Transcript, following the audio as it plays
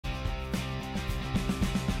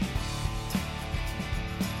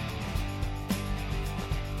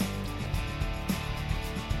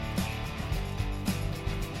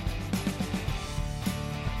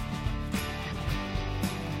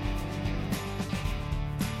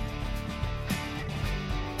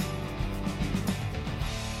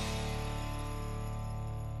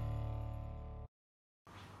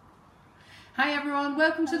Hi everyone,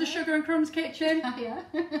 welcome to the Sugar and Crumbs kitchen. Hiya.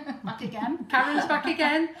 Back again. Karen's back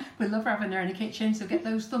again. We love having her in the kitchen, so get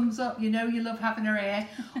those thumbs up. You know you love having her here.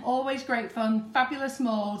 Always great fun, fabulous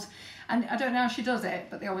moulds. And I don't know how she does it,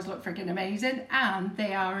 but they always look freaking amazing. And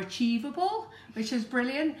they are achievable, which is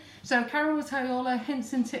brilliant. So Karen will tell you all her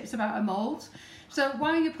hints and tips about her moulds. So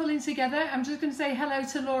while you're pulling together, I'm just going to say hello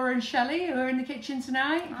to Laura and Shelley, who are in the kitchen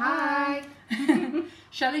tonight. Hi.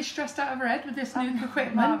 Shelley's stressed out of her head with this new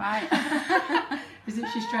equipment. All right. Isn't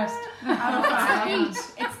she stressed?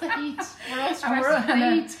 It's the heat. We're all stressed with the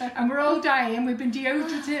heat. And we're all dying. We've been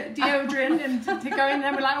deodorant and to go in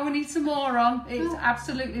there. We're like, oh, we need some more on. It's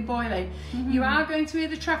absolutely boiling. You are going to hear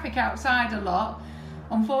the traffic outside a lot,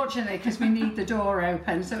 unfortunately, because we need the door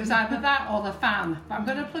open. So it's either that or the fan. But I'm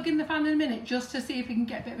going to plug in the fan in a minute just to see if we can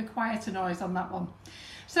get a bit of a quieter noise on that one.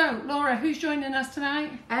 So, Laura, who's joining us tonight?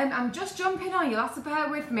 I'm just jumping on. You'll have to bear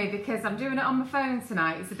with me because I'm doing it on my phone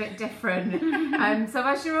tonight. It's a bit different. So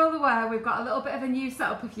as you're all aware, we've got a little bit of a new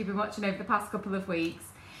setup if you've been watching over the past couple of weeks.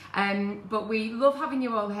 But we love having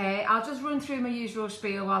you all here. I'll just run through my usual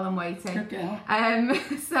spiel while I'm waiting. Good girl.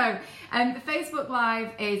 The Facebook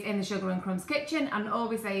Live is in the Sugar and Crumbs kitchen, and all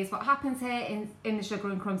we say is what happens here in the Sugar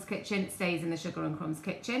and Crumbs kitchen stays in the Sugar and Crumbs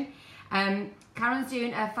kitchen. Karen's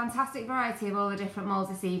doing a fantastic variety of all the different moulds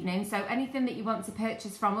this evening, so anything that you want to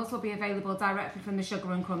purchase from us will be available directly from the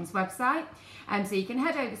Sugar and Crumbs website. So you can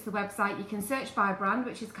head over to the website, you can search by brand,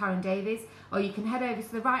 which is Karen Davies, or you can head over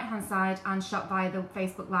to the right hand side and shop via the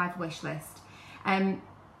Facebook Live wish list.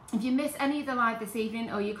 If you miss any of the live this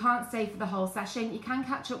evening or you can't stay for the whole session, you can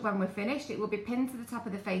catch up when we're finished. It will be pinned to the top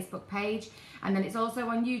of the Facebook page, and then it's also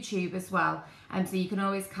on YouTube as well, so you can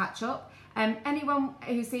always catch up. Anyone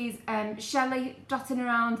who sees Shelley dotting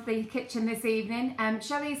around the kitchen this evening,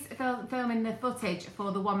 Shelley's filming the footage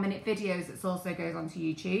for the 1-minute videos that also goes onto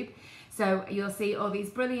YouTube. So you'll see all these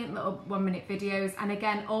brilliant little 1-minute videos, and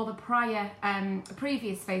again all the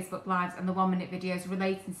previous Facebook Lives and the 1-minute videos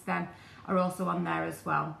relating to them are also on there as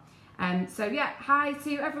well. So yeah, hi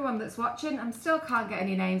to everyone that's watching. I still can't get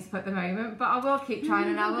any names up at the moment, but I will keep trying,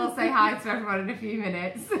 and I will say hi to everyone in a few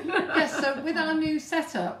minutes. Yes, so with our new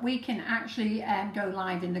setup, we can actually go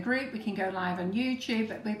live in the group. We can go live on YouTube,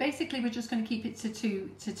 but we're just going to keep it to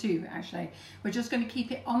two. Actually, we're just going to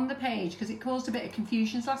keep it on the page because it caused a bit of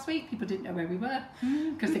confusions last week. People didn't know where we were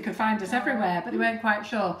because they could find us everywhere, but they weren't quite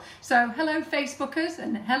sure. So hello Facebookers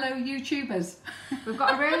and hello YouTubers. We've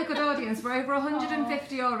got a really good audience. We're over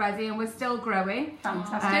 150 already, and we're still growing.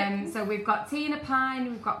 Fantastic. So we've got Tina Pine,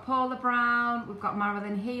 we've got Paula Brown, we've got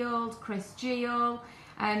Marilyn Heald, Chris Geel.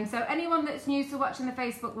 So anyone that's new to watching the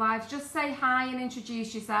Facebook Lives, just say hi and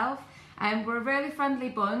introduce yourself. We're a really friendly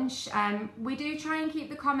bunch. We do try and keep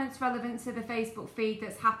the comments relevant to the Facebook feed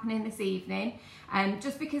that's happening this evening.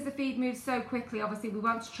 Just because the feed moves so quickly, obviously we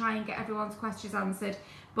want to try and get everyone's questions answered.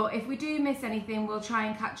 But if we do miss anything, we'll try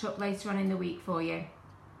and catch up later on in the week for you.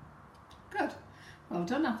 Good. Well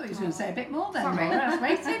done. I thought you were going to say a bit more then. Sorry. I was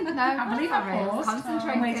waiting. No, I can't believe I paused.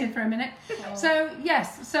 Concentrating. Waited for a minute. So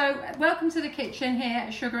yes, so welcome to the kitchen here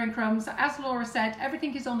at Sugar and Crumbs. As Laura said,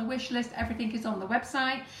 everything is on the wish list. Everything is on the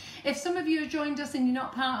website. If some of you have joined us and you're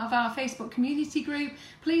not part of our Facebook community group,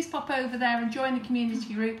 please pop over there and join the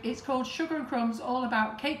community group. It's called Sugar and Crumbs, all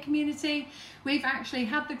about cake community. We've actually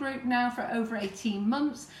had the group now for over 18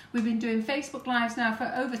 months. We've been doing Facebook Lives now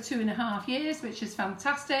for over 2.5 years, which is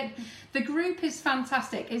fantastic. The group is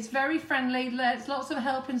fantastic. It's very friendly. There's lots of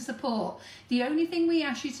help and support. The only thing we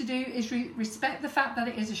ask you to do is respect the fact that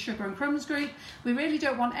it is a Sugar and Crumbs group. We really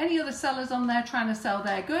don't want any other sellers on there trying to sell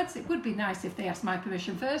their goods. It would be nice if they asked my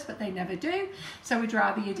permission first, but they never do. So we'd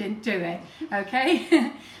rather you didn't do it,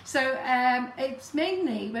 okay? So it's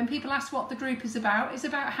mainly, when people ask what the group is about, it's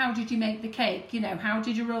about how did you make the cake? You know, how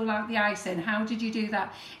did you roll out the icing? How did you do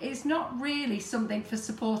that? It's not really something for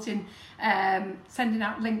supporting, sending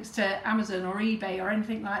out links to Amazon or eBay or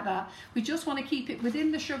anything like that. We just want to keep it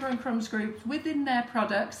within the Sugar and Crumbs group, within their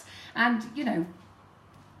products, and, you know,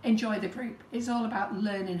 enjoy the group. It's all about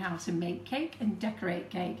learning how to make cake and decorate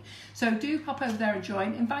cake. So do pop over there and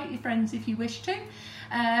join. Invite your friends if you wish to.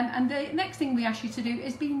 And the next thing we ask you to do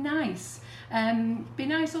is be nice. Be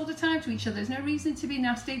nice all the time to each other. There's no reason to be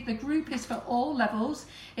nasty. The group is for all levels.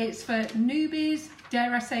 It's for newbies,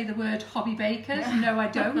 dare I say the word hobby bakers? No, I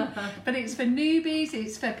don't. But it's for newbies,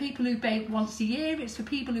 it's for people who bake once a year, it's for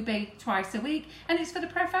people who bake twice a week, and it's for the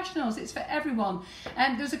professionals, it's for everyone.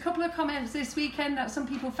 There's a couple of comments this weekend that some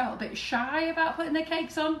people felt a bit shy about putting their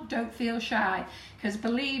cakes on. Don't feel shy, because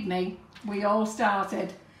believe me, we all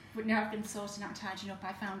started. But now I've been sorting out, tidying up,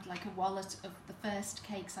 I found like a wallet of the first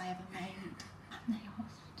cakes I ever made. And they are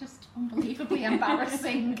just unbelievably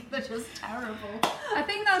embarrassing. They're just terrible. I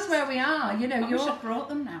think that's where we are, you know. I wish I'd brought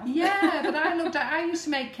them now. Yeah, but I used to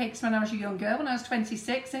make cakes when I was a young girl, when I was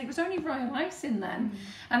 26, and it was only royal icing then.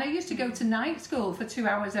 And I used to go to night school for 2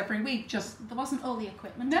 hours every week. Just there wasn't all the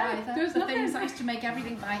equipment no, either. there was the nothing. things I used to make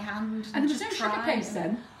everything by hand. And there was no sugar paste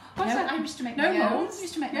then. I used to make no my moulds. I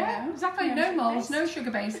used to make my own. Exactly, no moulds, no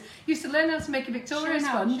sugar base. Used to learn how to make a Victoria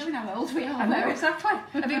sponge. Showing how old we are. I know, exactly.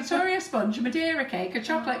 A Victoria sponge, a Madeira cake, a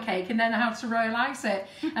chocolate cake, and then how to royal ice it.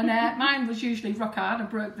 And mine was usually rock hard and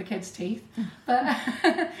broke the kids' teeth. But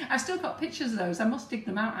I've still got pictures of those. I must dig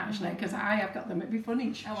them out actually, because I have got them. It'd be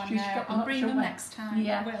funny. I'll bring them next time.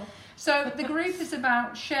 Yeah. I will. So the group is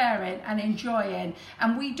about sharing and enjoying,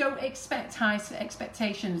 and we don't expect high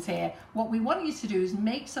expectations here. What we want you to do is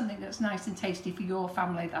make something that's nice and tasty for your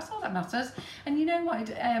family. That's all that matters. And you know what?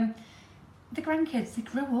 The grandkids, they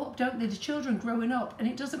grow up, don't they? The children growing up, and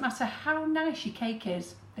it doesn't matter how nice your cake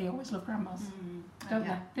is, they always love grandmas. Don't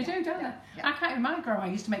they? They do, don't they? Yeah. I can't remember growing.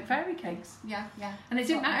 I used to make fairy cakes. Yeah. And it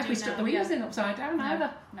didn't matter if we stuck the wheels in upside down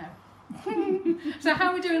either. No. So how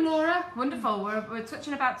are we doing, Laura? Wonderful. We're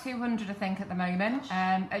touching about 200, I think, at the moment.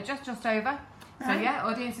 Just over. So Right. yeah,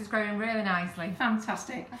 audience is growing really nicely.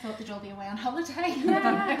 Fantastic. I thought they'd all be away on holiday.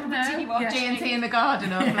 Yeah. G&T in the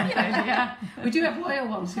garden or something. Yeah. We do have loyal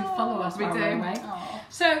ones who follow us. We while do. we're away. Oh.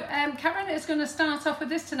 So Karen is going to start off with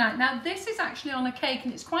this tonight. Now this is actually on a cake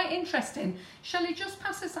and it's quite interesting. Shelley, just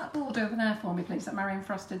pass us that board over there for me, please, that Marion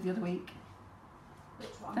Frost did the other week. Which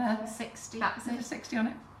one? There. 60. That's it, 60 on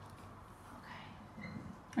it.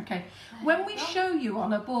 Okay, when we show you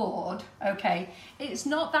on a board, okay, it's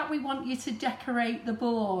not that we want you to decorate the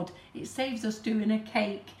board. It saves us doing a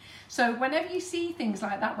cake. So whenever you see things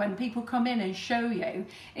like that, when people come in and show you,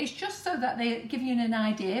 it's just so that they give you an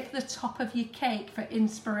idea for the top of your cake for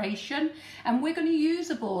inspiration. And we're going to use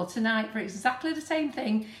a board tonight for exactly the same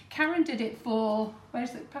thing. Karen did it for,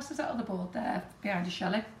 where's it? Pass us that other board there, behind you,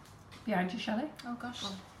 Shelley. Behind you, Shelley. Oh gosh.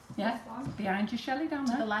 Yeah, behind you, Shelley, down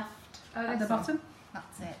To there. the left. At the bottom.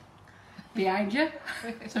 That's it. Behind you.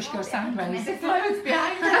 So she goes sideways. It flows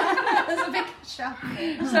behind her. There's a big shop.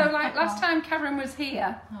 So like last time Karen was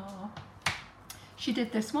here, Oh. she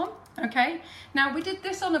did this one, okay? Now we did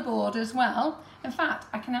this on a board as well. In fact,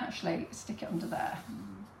 I can actually stick it under there.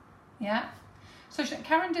 Yeah. So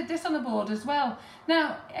Karen did this on a board as well.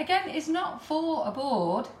 Now, again, it's not for a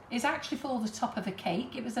board, it's actually for the top of a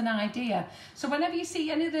cake. It was an idea. So whenever you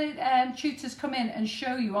see any of the tutors come in and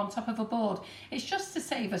show you on top of a board, it's just to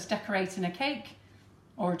save us decorating a cake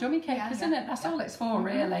or a dummy cake, isn't it? That's all it's for,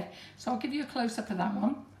 really. So I'll give you a close-up of that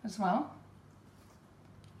one as well.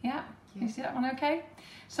 Yeah, you see that one okay?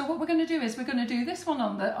 So what we're going to do is we're going to do this one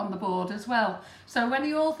on the board as well. So when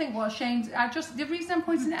you all think what a shame, the reason I'm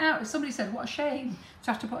pointing it out is somebody said what a shame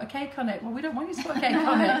to have to put a cake on it. Well, we don't want you to put a cake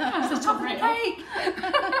on it. It's the top of the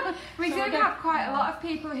cake. We do have quite a lot of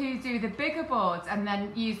people who do the bigger boards and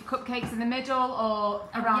then use cupcakes in the middle or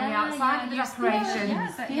around the outside of the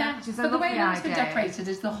decorations. Which is a But the way lovely that's been idea. decorated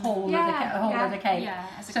is the whole of the cake.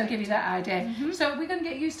 Yeah, So give you that idea. So we're going to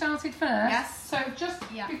get you started first. Yes. So just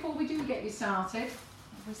before we do get you started,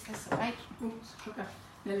 Was this away? oops, sugar.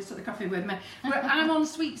 Nearly took the coffee with me. I'm on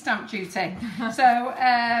sweet stamp duty. So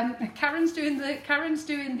Karen's doing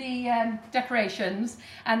the decorations,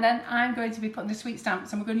 and then I'm going to be putting the sweet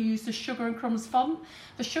stamps, and we're going to use the Sugar and Crumbs font.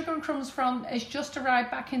 The Sugar and Crumbs font is just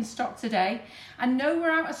arrived back in stock today. I know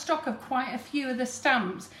we're out of stock of quite a few of the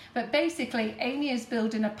stamps, but basically Amy is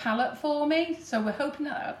building a palette for me, so we're hoping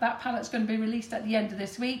that palette's going to be released at the end of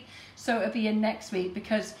this week, so it'll be in next week,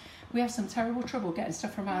 because we have some terrible trouble getting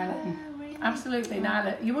stuff from Ireland. Really? Absolutely,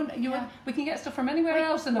 Nyla. You wouldn't. We can get stuff from anywhere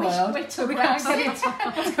else in the world. Wait till but we can't get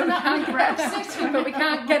Brexit. but we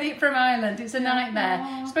can't get it from Ireland. It's a nightmare.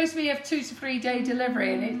 It's supposed to be a 2 to 3 day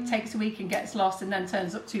delivery, and it takes a week and gets lost, and then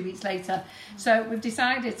turns up 2 weeks later. So we've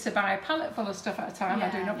decided to buy a pallet full of stuff at a time. I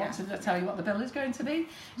do not want to tell you what the bill is going to be.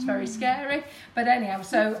 It's very scary. But anyhow,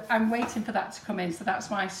 so I'm waiting for that to come in. So that's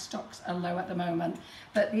why stocks are low at the moment.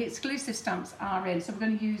 But the exclusive stamps are in, so we're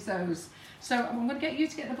going to use those. So I'm going to get you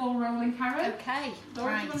to get the ball rolling, Karen. Okay.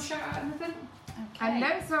 Laura, do you want to shout out anything? Okay. No,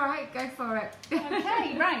 it's all right. Go for it.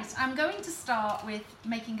 Okay, right. I'm going to start with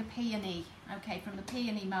making a peony. Okay, from the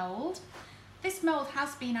peony mould. This mould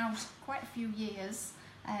has been out quite a few years,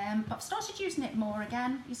 but I've started using it more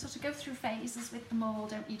again. You sort of go through phases with the mould,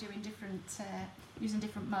 don't you? Doing different, using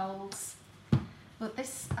different moulds. But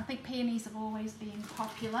this, I think peonies have always been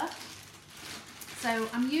popular. So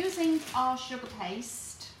I'm using our sugar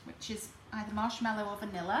paste, which is either marshmallow or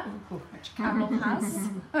vanilla, which Carol has,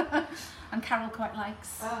 and Carol quite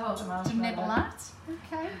likes to nibble at.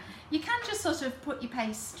 Okay, you can just sort of put your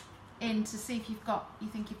paste in to see if you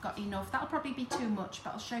think you've got enough. That'll probably be too much,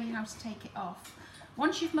 but I'll show you how to take it off.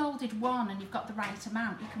 Once you've moulded one and you've got the right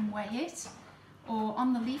amount, you can weigh it, or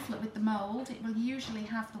on the leaflet with the mould, it will usually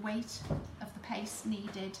have the weight of the paste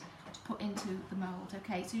needed to put into the mould.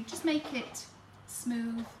 Okay, so you just make it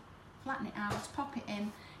smooth, flatten it out, pop it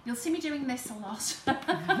in. You'll see me doing this a lot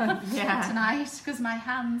tonight because my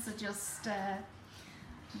hands are just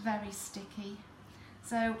very sticky.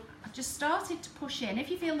 So I've just started to push in. If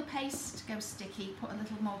you feel the paste go sticky, put a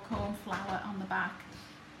little more corn flour on the back.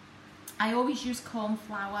 I always use corn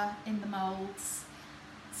flour in the moulds.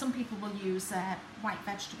 Some people will use white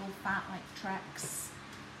vegetable fat like Trex,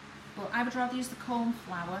 but I would rather use the corn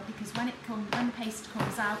flour because when the paste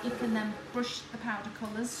comes out, you can then brush the powder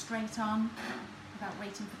colours straight on without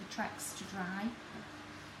waiting for the Trex to dry.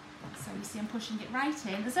 So you see I'm pushing it right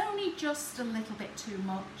in. There's only just a little bit too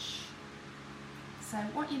much. So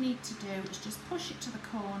what you need to do is just push it to the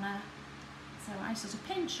corner. So I sort of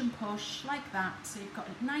pinch and push like that. So you've got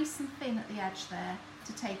it nice and thin at the edge there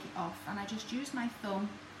to take it off. And I just use my thumb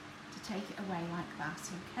to take it away like that,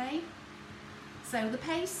 okay? So the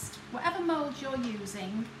paste, whatever mould you're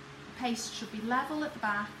using, the paste should be level at the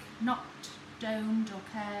back, not domed or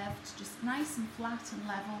curved, just nice and flat and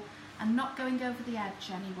level and not going over the edge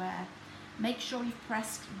anywhere. Make sure you've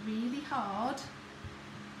pressed really hard.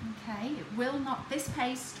 Okay, it will not, this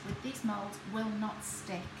paste with these moulds will not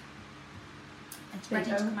stick. It's ready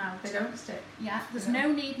to come out. They don't stick. Yeah, there's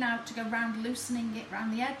no need now to go round loosening it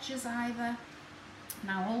around the edges either.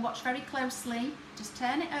 Now all watch very closely, just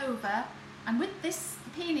turn it over, and with this, the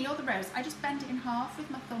peony or the rose, I just bend it in half with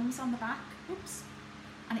my thumbs on the back, oops,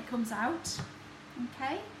 and it comes out,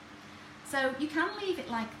 okay? So you can leave it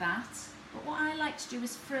like that, but what I like to do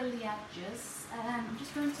is frill the edges. I'm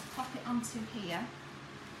just going to pop it onto here,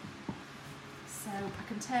 so I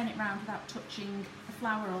can turn it round without touching the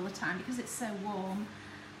flour all the time because it's so warm.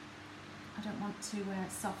 I don't want to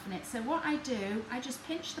soften it. So what I do, I just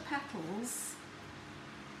pinch the petals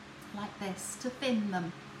like this to thin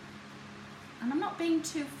them. And I'm not being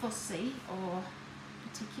too fussy or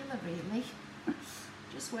particular really,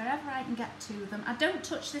 just wherever I can get to them. I don't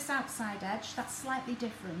touch this outside edge, that's slightly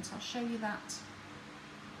different. I'll show you that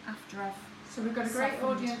after I've So we've got a great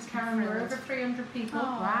audience, Karen. We're over 300 people.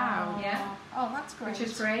 Oh, wow. Yeah. Oh, that's great. Which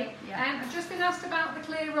is great. Yeah. I've just been asked about the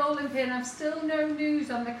clear rolling pin. I've still no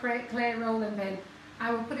news on the clear rolling pin.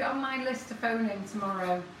 I will put it on my list to phone in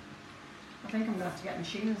tomorrow. I think I'm going to have to get a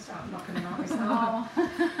machine and start knocking them out myself.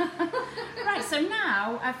 Right, so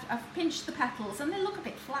now I've pinched the petals and they look a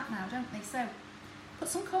bit flat now, don't they? So put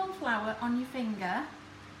some corn flour on your finger.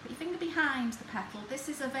 Put your finger behind the petal. This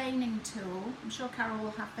is a veining tool. I'm sure Carol will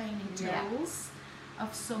have veining tools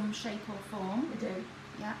of some shape or form. We do.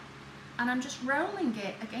 Yeah. And I'm just rolling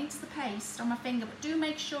it against the paste on my finger, but do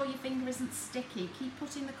make sure your finger isn't sticky. Keep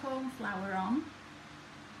putting the corn flour on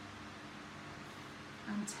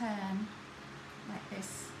and turn like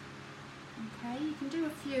this. Okay, you can do a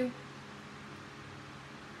few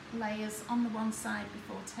layers on the one side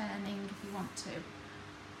before turning if you want to.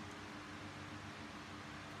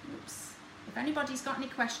 Oops. If anybody's got any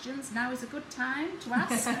questions, now is a good time to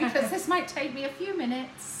ask because this might take me a few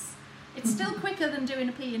minutes. It's still quicker than doing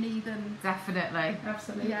a peony than... Definitely.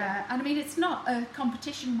 Absolutely. Yeah, and I mean it's not a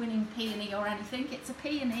competition winning peony or anything, it's a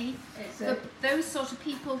peony for those sort of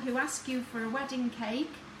people who ask you for a wedding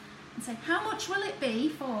cake and say, how much will it be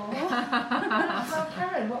for? Well,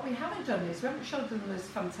 Karen, what we haven't done is we haven't showed them those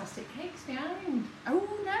fantastic cakes behind. Oh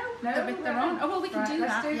no, they're on. Oh well, we can do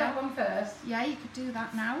that. Let's do that one first. Yeah, you could do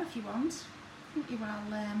that now if you want. I think you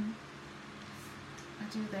will. I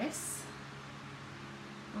do this.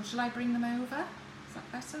 Or shall I bring them over? Is that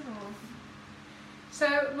better or?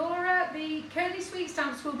 So Laura, the curly sweet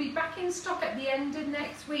stamps will be back in stock at the end of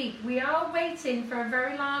next week. We are waiting for a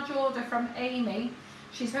very large order from Amy.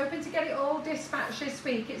 She's hoping to get it all dispatched this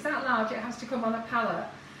week. It's that large, it has to come on a pallet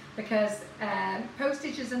because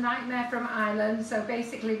postage is a nightmare from Ireland. So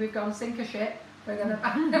basically we've gone sink or ship. We're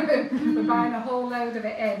buying a whole load of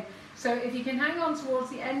it in. So if you can hang on towards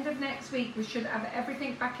the end of next week, we should have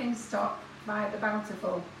everything back in stock by the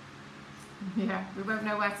Bountiful. Yeah, we won't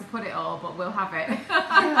know where to put it all, but we'll have it.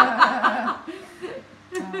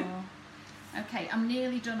 Oh. Okay, I'm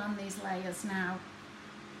nearly done on these layers now.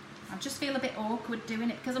 I just feel a bit awkward doing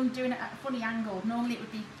it because I'm doing it at a funny angle. Normally it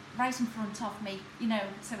would be right in front of me, you know,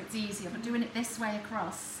 so it's easier, but doing it this way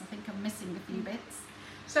across, I think I'm missing a few bits.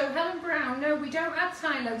 So Helen Brown, no, we don't add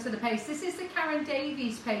Tylo to the paste. This is the Karen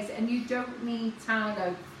Davies paste and you don't need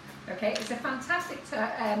Tylo. Okay, it's a fantastic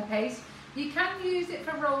paste. You can use it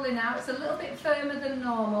for rolling out. It's a little bit firmer than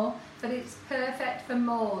normal, but it's perfect for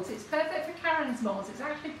moulds. It's perfect for Karen's moulds. It's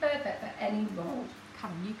actually perfect for any mould.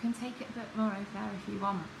 Karen, you can take it a bit more over there if you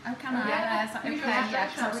want. Oh, can I? Yeah, Is that you okay? can Yeah,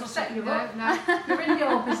 stretch, I would set you No, up. no. You're in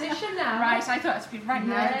your position now. Right, I thought it'd be right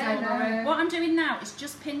No, there. don't worry. What I'm doing now is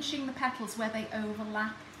just pinching the petals where they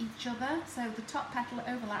overlap each other. So the top petal that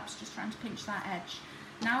overlaps, just trying to pinch that edge.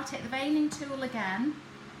 Now I take the veining tool again,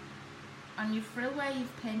 and you frill where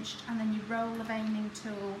you've pinched, and then you roll the veining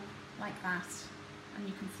tool like that, and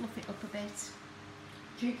you can fluff it up a bit.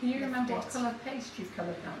 Can you remember what it. colour paste you've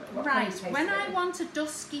coloured now? What Right, colour paste when it I is? want a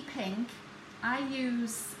dusky pink, I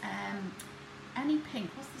use any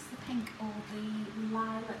pink. What's this, the pink or the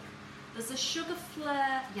lilac? There's a Sugar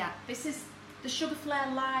Flare, yeah, this is the Sugar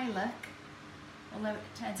Flare Lilac, although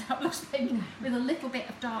it turns out it looks pink, with a little bit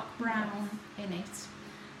of dark brown in it.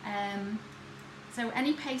 So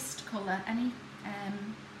any paste colour, any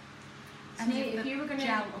See, of if the you were going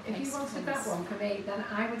gel to, or if you paste wanted colours. that one for me, then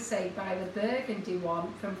I would say buy the burgundy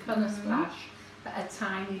one from Colour Splash, but a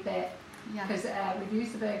tiny bit. Yeah. Because we've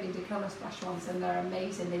used the burgundy Colour Splash ones and they're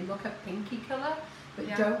amazing. They look a pinky colour, but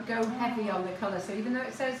Yeah. don't go heavy on the colour. So even though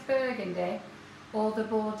it says burgundy or the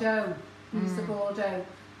Bordeaux, use the Bordeaux.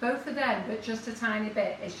 Both of them, but just a tiny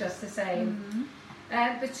bit. It's just the same.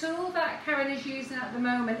 The tool that Karen is using at the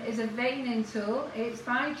moment is a veining tool. It's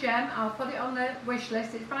by Gem. I'll put it on the wish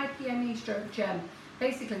list. It's by PME stroke Gem.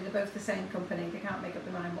 Basically, they're both the same company. They can't make up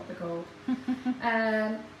their mind what they're called.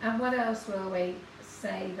 And what else will we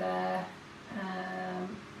say there?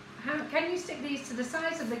 How can you stick these to the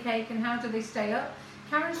sides of the cake, and how do they stay up?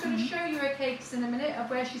 Karen's going to show you her cakes in a minute of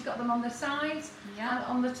where she's got them on the sides and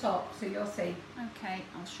on the top, so you'll see. Okay,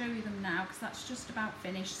 I'll show you them now because that's just about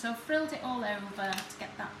finished. So I've frilled it all over to get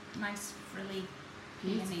that nice frilly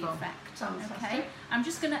peony Beautiful. effect. Fantastic. Okay,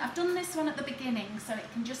 I've done this one at the beginning so it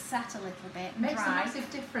can just set a little bit and Makes a dry.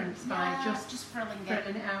 massive difference by just frilling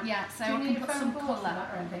filling it out. Yeah, so Do you I need can a put foam some board for colour.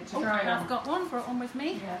 that or anything to Oh, dry on? I've got one, brought one with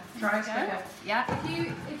me. Yeah, dries There you go. quicker.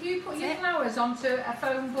 Yeah. If you put your That's it. flowers onto a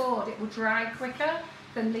foam board, it will dry quicker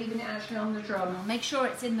than leaving it actually on the drum. I'll make sure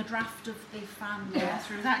it's in the draft of the fan Yeah.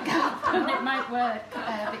 through that gap and it might work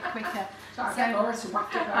a bit quicker. So I'll get Laura to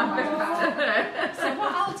whack it around my back. So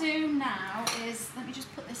what I'll do now is, let me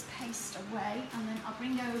just put this paste away and then I'll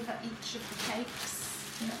bring over each of the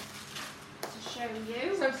cakes to show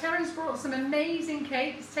you. So Karen's brought some amazing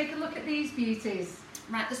cakes. Take a look at these beauties.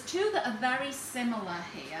 Right, there's two that are very similar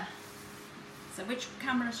here. So which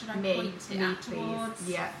camera should I point it at towards?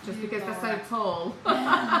 Yeah, just You, because Laura. they're so tall.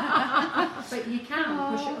 But you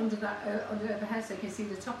can push it under that under overhead so you can see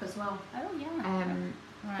the top as well. Oh yeah. When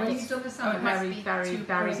Right. you've done the Oh, side, very, be very, too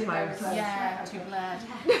very crazy, close. very close. Yeah, Right, too okay.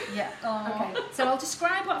 blurred. Yeah. Okay. So I'll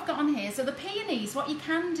describe what I've got on here. So the peonies, what you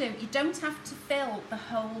can do, you don't have to fill the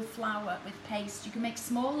whole flower with paste. You can make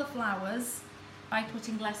smaller flowers by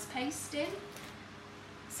putting less paste in.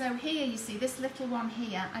 So here you see this little one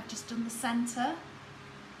here, I've just done the centre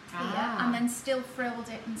here and then still frilled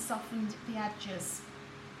it and softened the edges.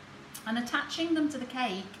 And attaching them to the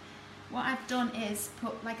cake, what I've done is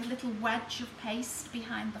put like a little wedge of paste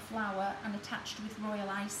behind the flower and attached with royal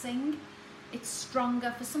icing. It's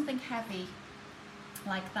stronger for something heavy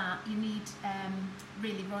like that. You need,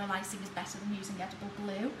 really royal icing is better than using edible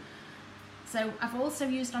glue. So I've also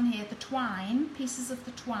used on here the twine, pieces of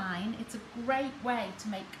the twine. It's a great way to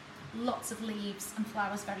make lots of leaves and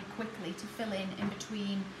flowers very quickly to fill in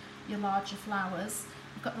between your larger flowers.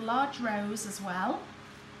 I've got the large rose as well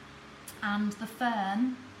and the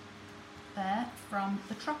fern there from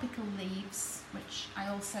the tropical leaves, which I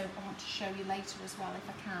also want to show you later as well if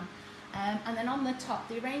I can. And then on the top,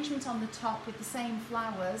 the arrangement on the top with the same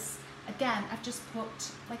flowers, again I've just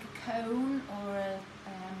put like a cone or a,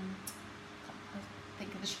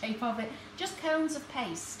 think of the shape of it, just cones of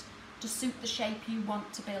paste to suit the shape you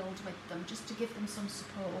want to build with them, just to give them some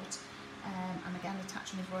support. And again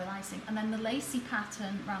attach them with royal icing. And then the lacy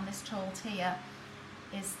pattern around this tolt here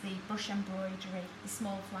is the brush embroidery, the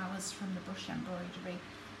small flowers from the brush embroidery.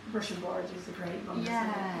 Brush embroidery is a great one.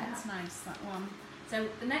 Yeah, it's nice, that one. So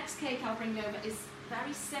the next cake I'll bring over is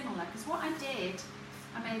very similar, because what I did,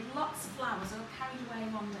 I made lots of flowers. I got carried away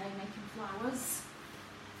one day making flowers.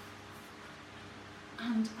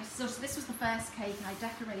 And so this was the first cake and I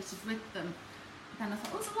decorated with them. Then I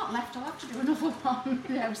thought, oh, there's a lot left, I'll have to do another one.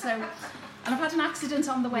 You know, so, and I've had an accident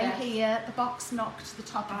on the way here. The box knocked the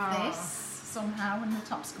top of this somehow and the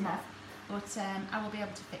top's come off. But I will be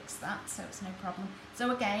able to fix that, so it's no problem.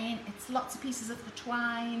 So again, it's lots of pieces of the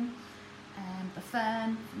twine, the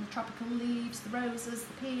fern, and the tropical leaves, the roses,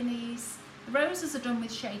 the peonies. The roses are done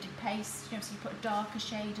with shaded paste, you know, so you put a darker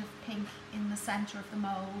shade of pink in the centre of the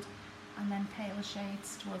mould, and then paler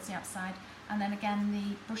shades towards the outside, and then again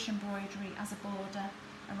the brush embroidery as a border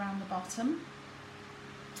around the bottom.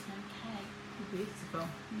 Okay. Beautiful.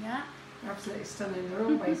 Yeah. They're absolutely stunning. They're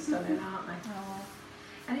always stunning, aren't they? Oh.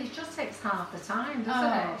 And it just takes half the time,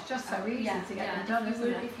 doesn't it? It's just so easy to get them done, isn't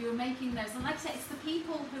it? If you were making those, and like I say, it's the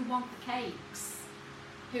people who want the cakes,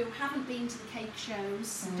 who haven't been to the cake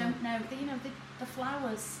shows, don't know, the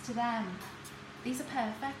flowers to them, these are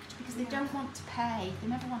perfect because they don't want to pay. They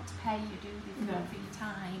never want to pay you, do they? For your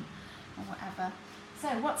time or whatever. So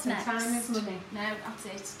what's next? Time is money. No, that's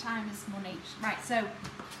it. Time is money. Right, so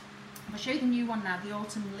I'll show you the new one now, the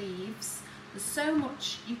autumn leaves. There's so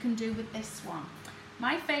much you can do with this one.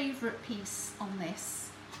 My favourite piece on this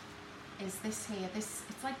is this here. It's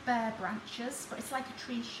like bare branches, but it's like a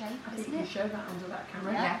tree shape, I think you can show that under that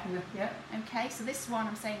camera. Yeah. Okay, so this one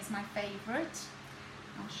I'm saying is my favourite.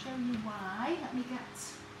 I'll show you why. Let me get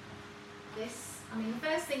this. I mean, the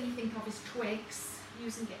first thing you think of is twigs,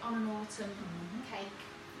 using it on an autumn cake,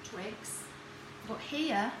 twigs. But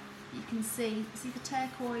here you can see the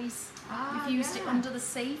turquoise? We've used it under the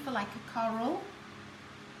sea for like a coral.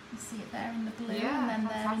 You see it there in the blue, and then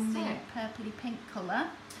there in the purpley pink colour.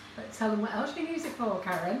 But tell them what else you can use it for,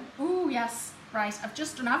 Karen. Oh yes, right. I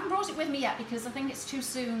haven't brought it with me yet because I think it's too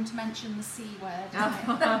soon to mention the C word.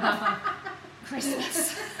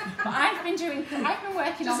 Christmas. But I've been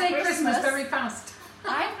working on Christmas very fast.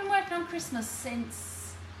 I've been working on Christmas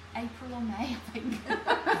since April or May, I think.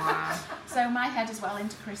 Wow. So my head is well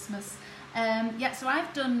into Christmas. So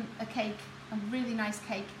I've done a cake, a really nice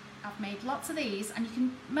cake. I've made lots of these, and you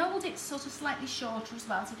can mould it sort of slightly shorter as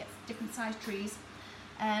well to get different sized trees.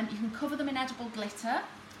 You can cover them in edible glitter,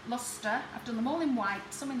 lustre. I've done them all in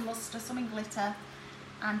white, some in lustre, some in glitter,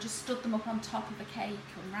 and just stood them up on top of a cake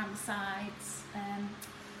and around the sides.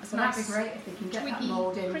 That'd be great if they can get that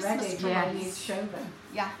mould in ready for when you show them.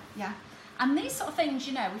 Yeah. And these sort of things,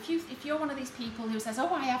 if you're one of these people who says,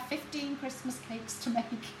 oh, I have 15 Christmas cakes to make,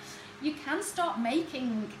 you can start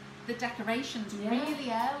making the decorations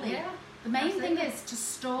really early. Yeah. The main thing is to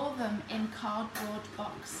store them in cardboard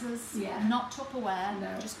boxes, not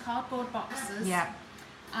Tupperware, just cardboard boxes. Yeah.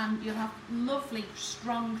 And you'll have lovely,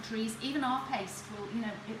 strong trees. Even our paste will,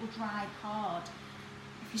 it will dry hard.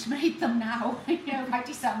 If you made them now, by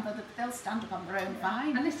December, they'll stand up on their own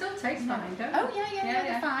fine. And they still taste fine, don't they? Oh yeah,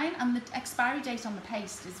 they're fine. And the expiry date on the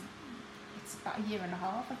paste it's about 1.5 years,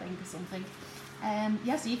 I think, or something.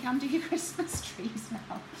 So you can do your Christmas trees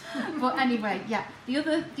now. But anyway, the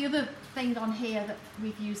other thing on here that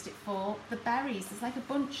we've used it for, the berries. There's like a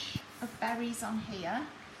bunch of berries on here.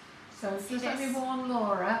 So just let me warn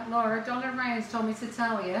Laura. Laura, Donna Ryan's told me to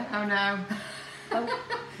tell you. Oh no.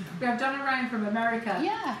 We have Donna Ryan from America.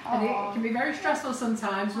 Yeah. And it can be very stressful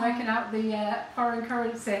sometimes working out the foreign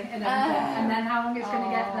currency and everything, and then how long it's going to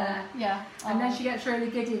get there. Yeah. And then she gets really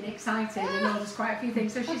giddy and excited and orders quite a few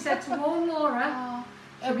things. So she said to warn Laura,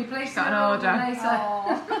 she'll be placing an order later.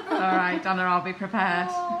 All right, Donna, I'll be prepared.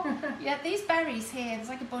 Yeah, these berries here, there's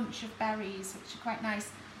like a bunch of berries which are quite nice.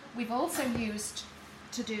 We've also used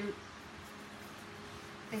to do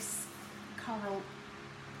this coral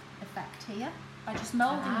effect here by just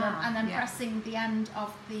moulding them and then pressing the end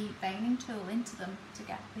of the veining tool into them to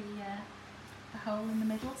get the hole in the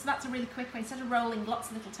middle. So that's a really quick way, instead of rolling lots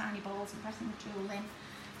of little tiny balls and pressing the tool in.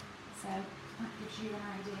 So that gives you an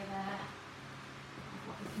idea there of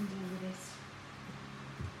what we can do with this.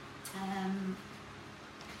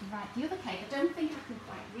 Right, the other cake, I don't think I can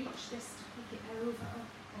quite reach this to pick it over,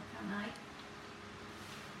 or can I?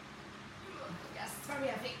 Yes, it's very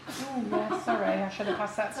heavy. Oh, yeah, sorry, I should have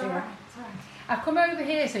passed that to you. It's all right. I've come over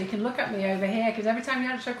here so you can look at me over here, because every time you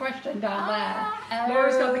answer a question down there,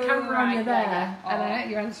 Laura's got the camera on you there, and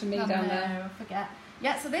you answer me down there. Forget.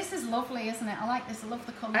 Yeah, so this is lovely, isn't it? I like this. I love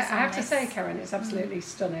the colours. I have to say, Karen, it's absolutely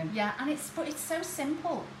stunning. Yeah, and it's so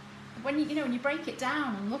simple. When you break it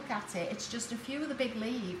down and look at it, it's just a few of the big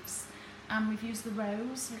leaves. And we've used the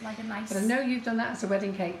rose with like a nice... But I know you've done that as a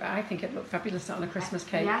wedding cake, but I think it looked fabulous on a Christmas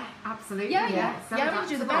cake. Yeah, absolutely. Yeah, we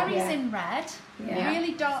do the berries in red,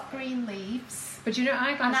 really dark green leaves. But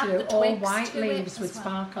I'd like to do all white leaves with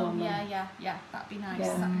sparkle on them. Yeah, that'd be nice.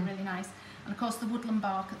 Yeah. That'd be really nice. And of course the woodland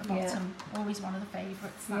bark at the bottom, always one of the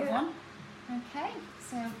favourites, that one. Okay,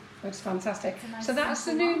 so... Looks fantastic. Nice so that's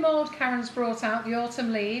the new mould Karen's brought out, the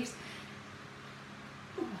autumn leaves.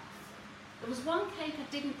 There was one cake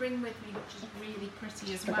I didn't bring with me, which is really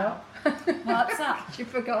pretty as well. What's that? You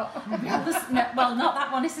forgot. Well, not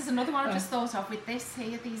that one. This is another one I just thought of with this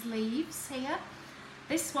here, these leaves here.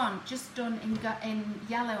 This one just done in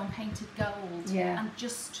yellow and painted gold. Yeah. And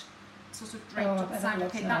just sort of draped up the side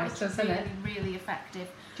of the cake. That nice, looks really, really effective.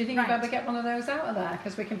 Do you think you'll ever get one of those out of there?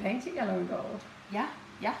 Because we can paint it yellow and gold. Yeah,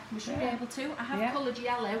 we should be able to. I have coloured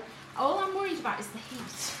yellow. All I'm worried about is the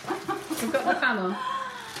heat. We've got the fan on.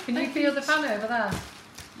 Can you feel the fan over there?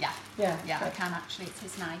 Yeah, I can actually. It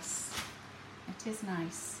is nice. It is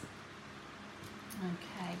nice.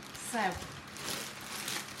 Okay, so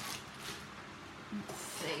let's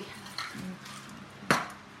see.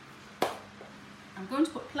 I'm going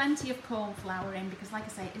to put plenty of corn flour in because, like I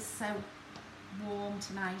say, it is so warm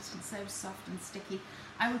tonight and so soft and sticky.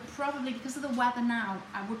 I would probably, because of the weather now,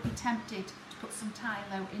 I would be tempted to put some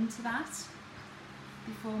Tylo into that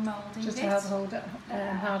before moulding Just it. to help hold it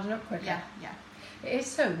harden up quicker. Yeah. It is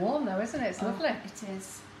so warm though, isn't it? It's lovely. It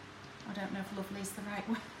is. I don't know if lovely is the right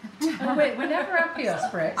word. We're never happy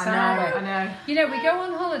us Brits, I know. You know, we go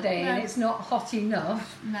on holiday and it's not hot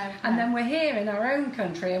enough. And then we're here in our own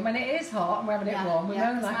country, and when it is hot and we're having it warm, we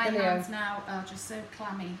moan like my Leo. hands now are just so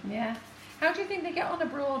clammy. Yeah. How do you think they get on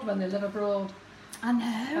abroad when they live abroad? I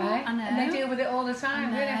know, Right? I know. And they deal with it all the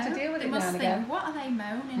time. We don't have to deal with it now and again. What are they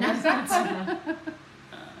moaning Exactly.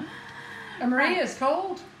 And Maria's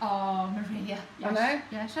cold. Oh, Maria. I know.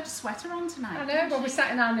 Yeah, she had a sweater on tonight. I know, but we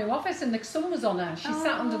sat in our new office and the sun was on her. She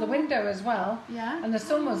sat under the window as well. Yeah. And the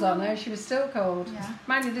sun was on her, she was still cold. Yeah.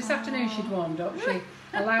 Mind you, this afternoon she'd warmed up. She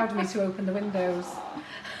allowed me to open the windows.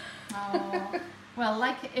 Oh. Well,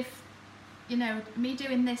 like if, you know, me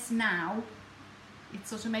doing this now, it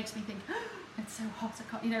sort of makes me think, oh, it's so hot, I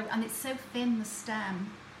can't, you know, and it's so thin, the stem,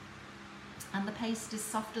 and the paste is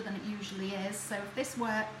softer than it usually is. So if this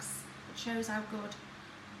works, it shows how good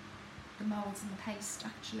the moulds and the paste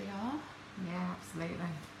actually are. Yeah, absolutely.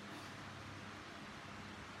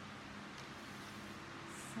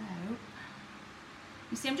 So,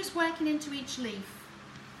 you see, I'm just working into each leaf,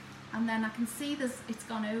 and then I can see it's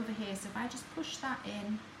gone over here. So if I just push that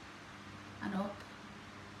in and up,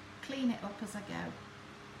 clean it up as I go,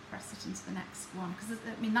 press it into the next one, because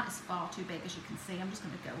I mean that is far too big, as you can see. I'm just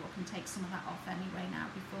going to go up and take some of that off anyway now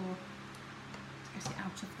before to get it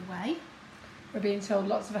out of the way. We're being told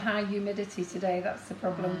lots of high humidity today, that's the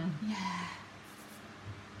problem.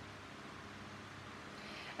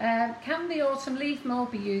 Yeah. Can the autumn leaf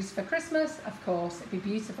mould be used for Christmas? Of course, it'd be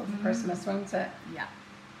beautiful for Christmas, won't it? Yeah.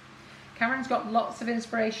 Karen's got lots of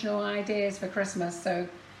inspirational ideas for Christmas, so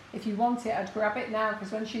if you want it, I'd grab it now,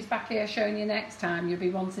 because when she's back here showing you next time, you'll be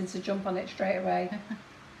wanting to jump on it straight away.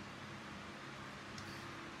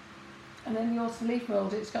 And then the autumn leaf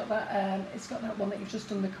mould, it's got that one that you've just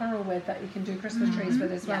done the coral with that you can do Christmas trees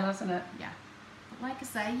with as well, hasn't it? Yeah. But like I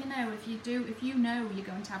say, you know, if you know you're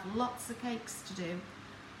going to have lots of cakes to do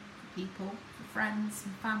for people, for friends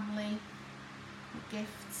and family, for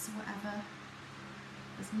gifts, whatever,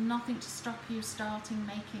 there's nothing to stop you starting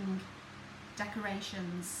making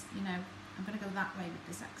decorations. You know, I'm going to go that way with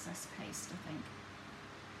this excess paste, I think.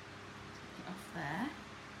 Take it off there.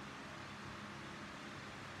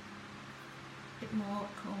 Bit more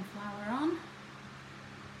corn flour on.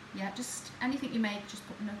 Yeah, just anything you make, just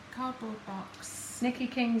put in a cardboard box. Nikki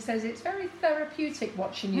King says it's very therapeutic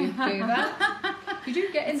watching you do that. You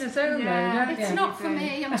do get in the zone though, don't you? It's not for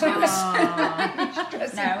me, I'm just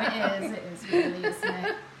no, it is really, isn't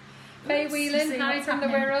it? Faye Whelan, hi from the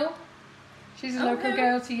Wirral. She's a local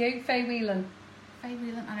girl to you, Faye Whelan. Faye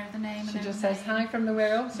Whelan, I know the name. She just says hi from the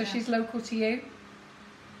Wirral, so she's local to you.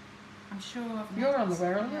 I'm sure You're on the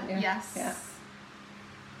Wirral, aren't you? Yes. Yeah.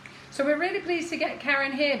 So we're really pleased to get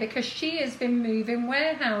Karen here because she has been moving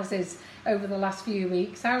warehouses over the last few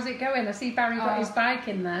weeks. How's it going? I see Barry got his bike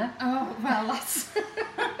in there. Oh, well, that's...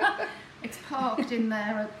 it's parked in there.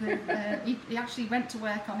 At the, he actually went to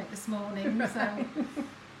work on it this morning, so...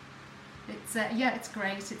 It's yeah, it's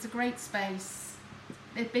great. It's a great space.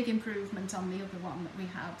 A big improvement on the other one that we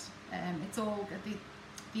had. It's all...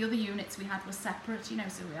 The other units we had were separate, you know,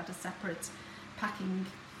 so we had a separate packing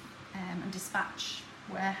and dispatch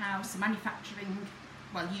warehouse, a manufacturing,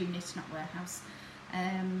 well, unit, not warehouse,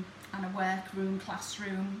 and a workroom,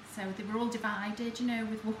 classroom. So they were all divided, you know,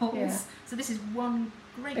 with walls. Yeah. So this is one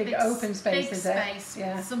great big open space, big space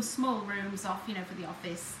with some small rooms off, you know, for the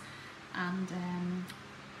office, and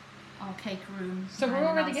our cake room. So we're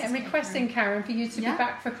already getting requesting, Karen, for you to be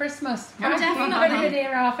back for Christmas. Oh, definitely. You've only been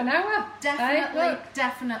here half an hour. Definitely, hey,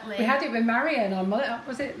 definitely. We had it with Marion on,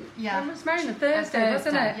 was it? Yeah. It was Marion on Thursday,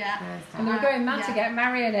 wasn't it? Yeah. Thursday. And they were going mad to get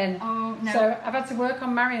Marion in. Oh, no. So I've had to work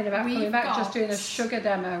on Marion about coming back, just doing a sugar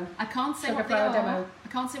demo. I can't say what they are. I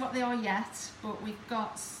can't say what they are yet, but we've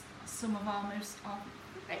got some of our most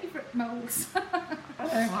favourite moulds.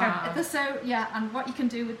 Okay. Wow. They're so, yeah, and what you can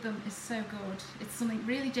do with them is so good. It's something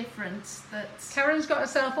really different that... Karen's got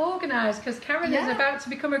herself organised because Karen is about to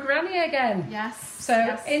become a granny again. Yes. So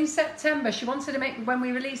yes. in September, she wanted to make, when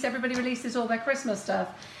we release, everybody releases all their Christmas stuff.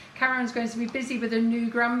 Karen's going to be busy with a new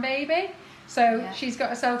grandbaby. So she's got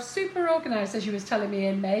herself super organised, as you was telling me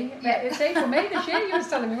in May. Yeah. It's April, May this year, you was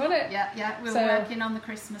telling me, wasn't it? Yeah, we're working on the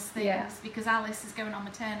Christmas things because Alice is going on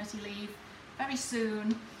maternity leave very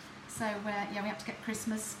soon. So we have to get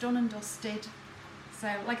Christmas done and dusted. So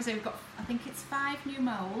like I say, we've got, I think it's 5 new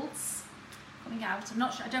moulds coming out. I'm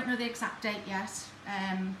not sure, I don't know the exact date yet.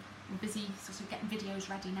 We're busy sort of getting videos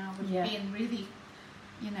ready now. We're being really,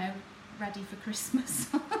 you know, ready for Christmas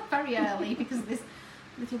very early because of this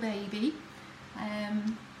little baby.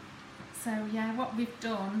 So yeah, what we've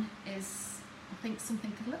done is, I think,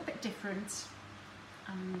 something a little bit different.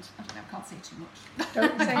 And I don't know, I can't say too much.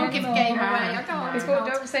 Don't say I'll any give more, game away. Karen. I can't.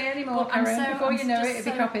 Don't say any more, But Karen. Before you know it,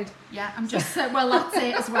 it'll be copied. Yeah, I'm just so, well, that's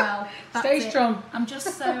it as well. That's Stay it. strong. I'm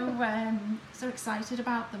just so so excited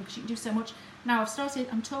about them because you can do so much. Now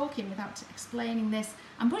I'm talking without explaining this.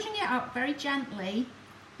 I'm pushing it out very gently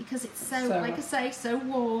because it's so like I say, so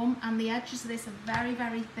warm, and the edges of this are very,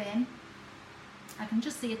 very thin. I can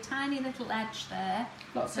just see a tiny little edge there.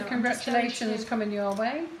 Lots of congratulations coming your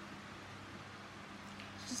way.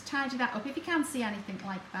 Just tidy that up. If you can see anything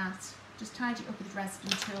like that, just tidy it up with a resin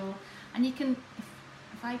tool. And you can,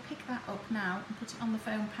 if I pick that up now and put it on the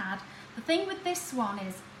foam pad, the thing with this one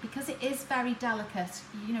is, because it is very delicate,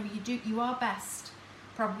 you know, you are best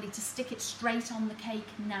probably to stick it straight on the cake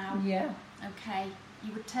now. Yeah. Okay.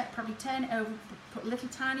 You would probably turn it over, put a little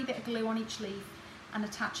tiny bit of glue on each leaf and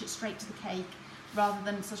attach it straight to the cake, rather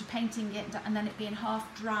than sort of painting it and then it being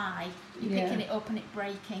half dry, you picking it up and it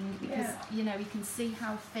breaking, because you know, you can see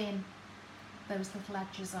how thin those little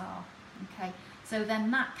edges are. Okay, so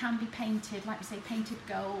then that can be painted, like we say, painted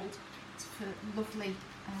gold. It's for lovely,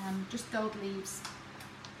 just gold leaves.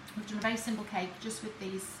 We've done a very simple cake just with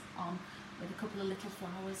these on, with a couple of little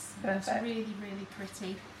flowers. Perfect. It's really, really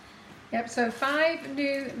pretty. Yep, so 5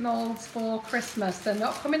 new moulds for Christmas. They're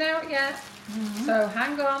not coming out yet, so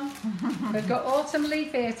hang on. We've got autumn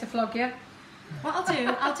leaf here to flog you. What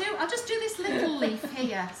I'll just do this little leaf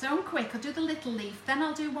here. So I'm quick, I'll do the little leaf, then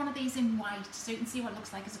I'll do one of these in white so you can see what it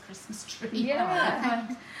looks like as a Christmas tree.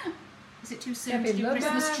 Yeah. Is it too soon to It'd be do lovely.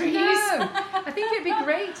 Christmas trees? No, I think it'd be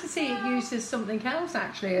great to see it used as something else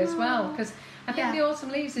actually as well, because I think the autumn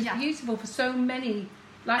leaves is beautiful for so many,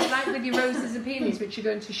 like with your roses and peonies, which you're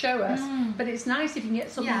going to show us, but it's nice if you can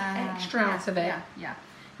get something extra out of it.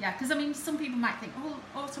 Yeah, because I mean, some people might think, oh,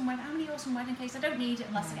 autumn wedding, how many autumn wedding cakes? I don't need it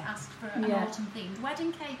unless I get asked for an autumn themed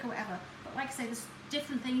wedding cake or whatever. But like I say, there's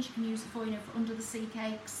different things you can use it for, you know, for under the sea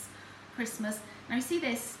cakes, Christmas. Now you see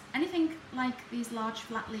this, anything like these large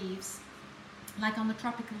flat leaves, like on the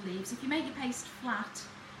tropical leaves, if you make your paste flat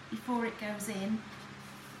before it goes in,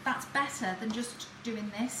 that's better than just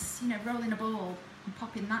doing this, you know, rolling a ball and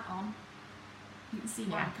popping that on. You can see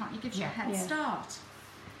why, can't you? Gives you a head start.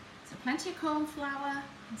 So plenty of corn flour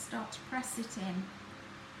and start to press it in.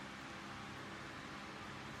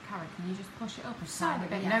 Karen, can you just push it up a Sorry, tiny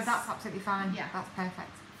bit? yes. No, that's absolutely fine. Yeah. That's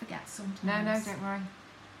perfect. Forget sometimes. No, don't worry.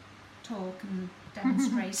 Talk and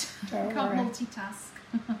demonstrate. Don't Can't worry. multitask.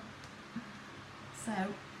 So,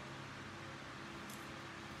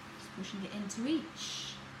 just pushing it into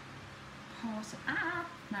each part.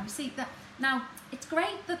 Now you see that. Now it's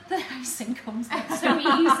great that the icing comes out so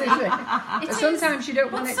easy. But sometimes you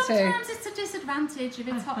don't want it to. Sometimes it's a disadvantage if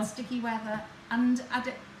it's hot, sticky weather, and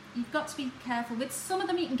you've got to be careful. With some of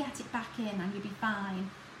them, you can get it back in and you'll be fine.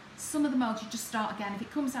 Some of the molds, you just start again. If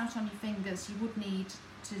it comes out on your fingers, you would need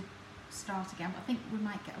to start again. But I think we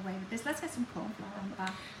might get away with this. Let's get some corn flour on the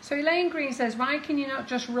back. So Elaine Green says, why can you not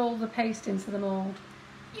just roll the paste into the mould?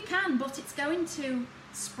 You can, but it's going to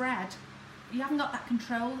spread. You haven't got that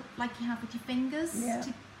control like you have with your fingers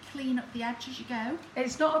to clean up the edge as you go.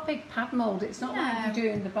 It's not a big pad mould. It's not like you're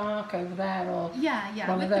doing the bark over there or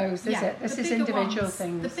one of those, is it? This is individual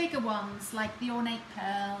things. The bigger ones, like the ornate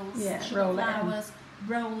pearls, sugar roll flowers,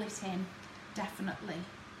 roll it in, definitely.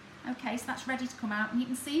 Okay, so that's ready to come out, and you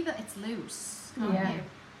can see that it's loose, can't you?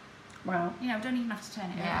 Wow. You know, don't even have to turn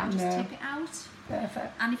it over, just tip it out.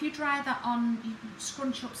 Perfect. And if you dry that on, you can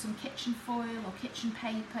scrunch up some kitchen foil or kitchen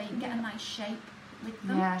paper, you can get a nice shape with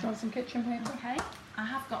them. Do you want some kitchen paper? Okay, I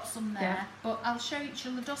have got some there, but I'll show you,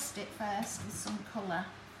 she'll dust it first with some colour.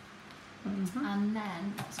 And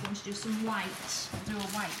then I was going to do some white. I'll do a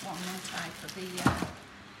white one, won't I, for the...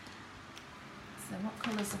 So what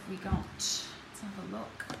colours have we got? Let's have a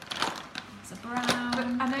look. It's a brown. But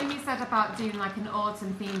I know you said about doing like an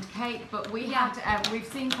autumn themed cake, but we've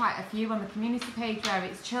seen quite a few on the community page where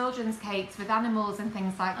it's children's cakes with animals and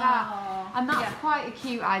things like that. Oh, and that's quite a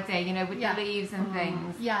cute idea, you know, with the leaves and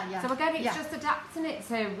things. Yeah, yeah. So again, it's just adapting it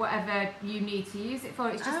to whatever you need to use it for.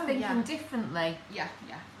 It's just thinking differently. Yeah,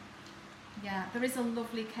 yeah. Yeah, there is a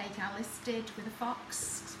lovely cake Alice did with a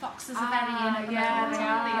fox. Foxes are very in at the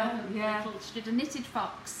moment. She did a knitted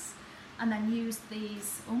fox and then used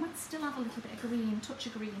these. Oh, might still have a little bit of green, touch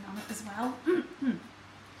of green on it as well. Use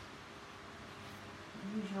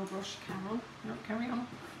your brush, Carol. No, carry on.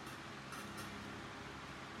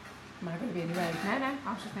 Am I going to be in the way? No,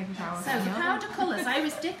 I was just making sure. So the powder colours, I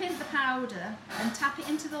always dip in the powder and tap it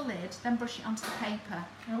into the lid, then brush it onto the paper.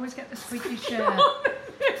 I always get the squeaky chair.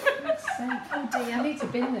 Oh dear, I need to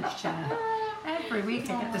bin this chair. Every week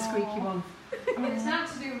I get the squeaky one. I mean, it's not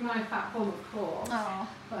to do with my fat bum, of course.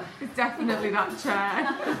 But it's definitely that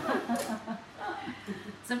chair.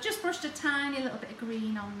 So I've just brushed a tiny little bit of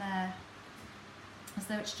green on there, as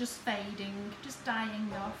though it's just fading, just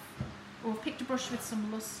dying off. Or I've picked a brush with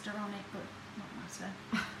some lustre on it, but not matter.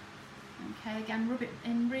 Okay, again, rub it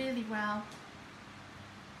in really well.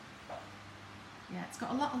 Yeah, it's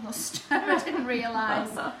got a lot of lustre, I didn't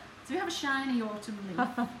realise. So we have a shiny autumn leaf.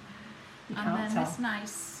 And then this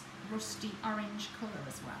nice rusty orange colour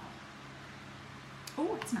as well.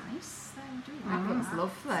 Oh, it's nice. There we do. That looks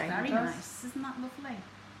lovely. It's very nice. Isn't that lovely?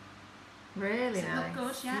 Really Does it nice. look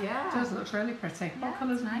good? Yeah. it does look really pretty. What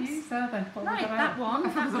colours have you used there then? Right, that one.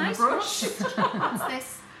 That nice brush. What's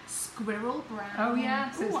this? Squirrel brown. Oh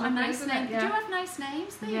yes, it's what a nice name. They do have nice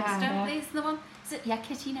names, these, don't they? Is the one? Is it? Yeah,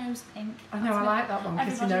 Kitty Nose Pink. I know, I like that one.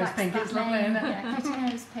 Kitty Nose Pink. It's lovely, isn't it? Yeah, Kitty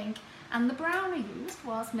Nose Pink. And the brown I used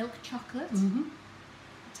was milk chocolate.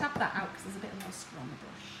 Tap that out because there's a bit of lustre on the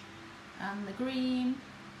brush. And the green,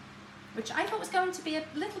 which I thought was going to be a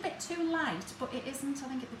little bit too light, but it isn't. I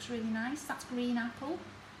think it looks really nice. That's green apple.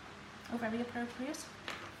 Oh, very appropriate.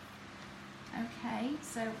 Okay,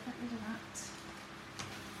 so get rid of that.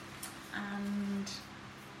 And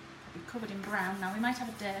we're covered in brown now. We might have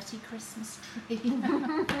a dirty Christmas tree.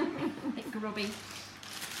 A bit grubby.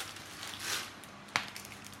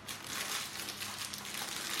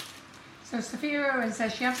 So Sophia Owen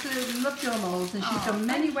says she absolutely loves your moulds and she's done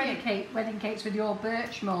many wedding cakes with your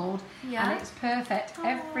birch mould and it's perfect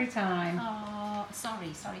every time. Oh,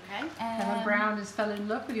 sorry, Kay. Helen Brown has fell in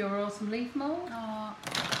love with your awesome leaf mould. Now,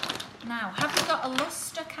 have you got a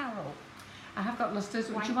lustre, Carol? I have got lustres.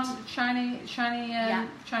 Would you want shiny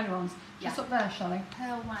ones? Just up there, shall I?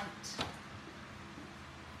 Pearl white.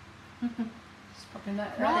 Just pop in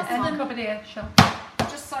there. And then cupboard here, shall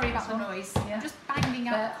Just sorry about the noise. Yeah. Just banging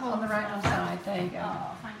out on the right hand side. There you go.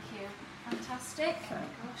 Oh, thank you. Fantastic. So, I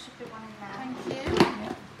should put one in there. Thank you.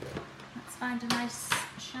 Yeah. Let's find a nice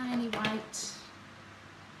shiny white.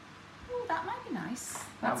 Oh, that might be nice.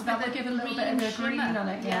 That would give a little bit of a green on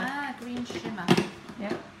it. Yeah, green shimmer.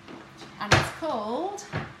 Yeah. And it's called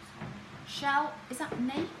Shell. Is that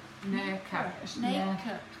Naked?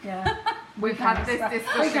 Naked. Yeah. We've had this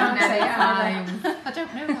discussion we can't say many it times. I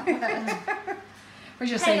don't know that word. We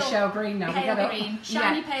just say shell green now. Pale green.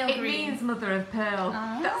 Shiny pale it green. It means mother of pearl.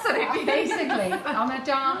 That's what it means. Basically, on a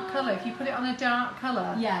dark colour, if you put it on a dark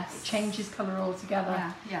colour, it changes colour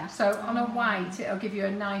altogether. Yeah. So on a white, it'll give you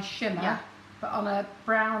a nice shimmer. Yeah. But on a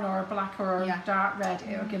brown or a black or a dark red,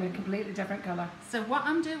 it'll give it a completely different colour. So what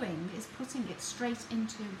I'm doing is putting it straight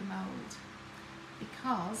into the mould,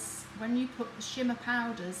 because when you put the shimmer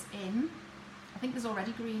powders in, I think there's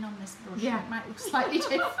already green on this brush. Yeah. It might look slightly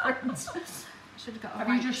different. Should have got a Have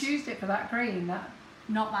white. you just used it for that green?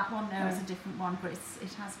 Not that one, no, it's a different one, but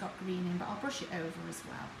it has got green in, but I'll brush it over as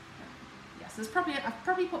well. Yes, I've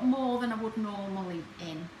probably put more than I would normally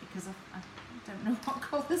in, because I don't know what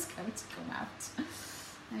colour's going to come out.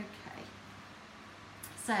 Okay.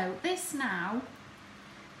 So this now,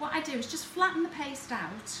 what I do is just flatten the paste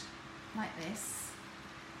out like this,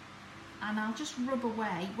 and I'll just rub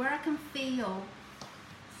away where I can feel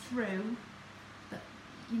through that.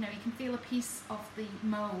 You know, you can feel a piece of the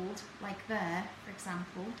mould, like there, for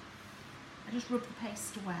example. I just rub the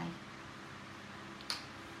paste away.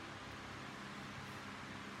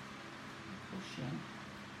 Push in.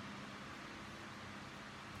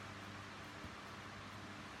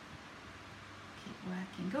 Keep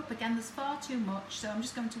working up. Again, there's far too much, so I'm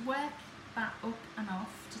just going to work that up and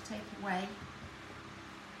off to take away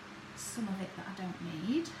some of it that I don't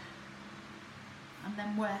need, and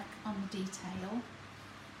then work on the detail.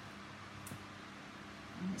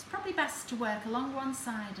 And it's probably best to work along one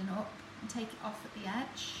side and up and take it off at the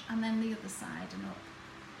edge, and then the other side and up.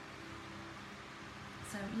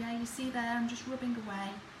 So yeah, you see there, I'm just rubbing away.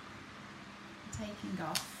 taking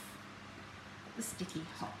off the sticky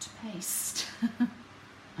hot paste.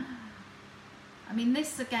 I mean,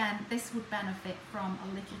 this again, this would benefit from a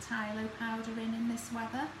little Tylo powder in this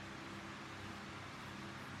weather.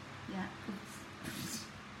 Yeah.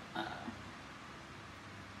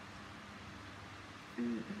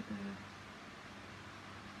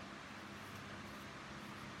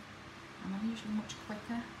 And I'm usually much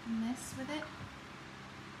quicker than this with it.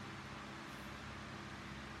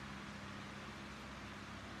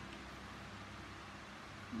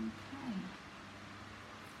 Okay.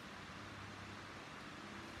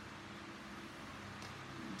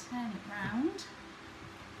 And turn it round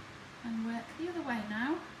and work the other way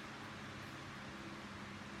now.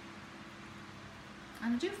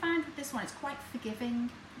 And I do find with this one it's quite forgiving.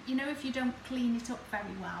 You know, if you don't clean it up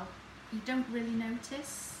very well, you don't really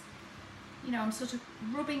notice. You know, I'm sort of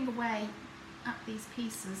rubbing away at these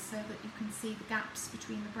pieces so that you can see the gaps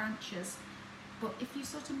between the branches. But if you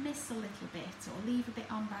sort of miss a little bit or leave a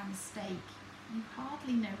bit on by mistake, you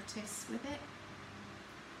hardly notice with it.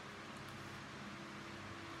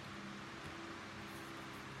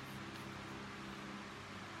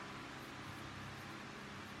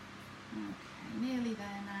 Okay, nearly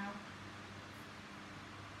there now.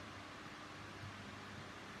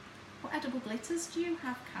 What edible glitters do you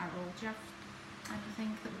have, Carol? Do you have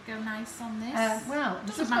anything that would go nice on this? Well,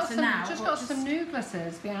 doesn't matter now. Just got some new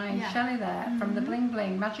glitters behind Shelley there from the Bling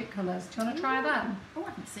Bling Magic Colours. Do you want to try them? Oh, I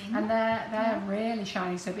haven't seen them. And they're really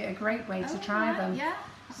shiny, so it'd be a great way to try them. Yeah.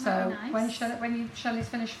 So Nice. when Shelley's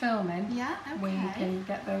finished filming, we can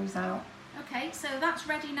get those out. Okay, so that's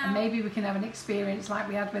ready now. And maybe we can have an experience like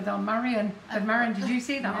we had with Marion. Marion, did you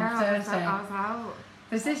see that on Thursday? I was out.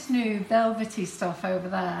 There's this new velvety stuff over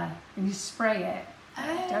there, and you spray it.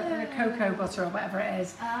 Don't know, cocoa butter or whatever it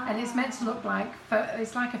is, and it's meant to look like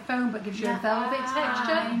it's like a foam but gives you a velvet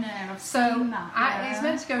texture. I know, I've seen that, it's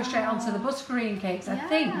meant to go straight onto the buttercream cakes, I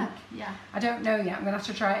think. Yeah. I don't know yet, I'm going to have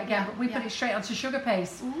to try it again, but we put it straight onto sugar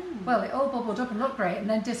paste. Ooh. Well, it all bubbled up and looked great and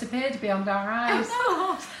then disappeared beyond our eyes.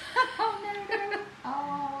 Oh no.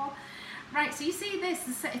 Oh. Right, so you see this,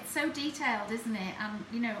 it's so detailed, isn't it? And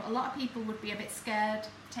you know, a lot of people would be a bit scared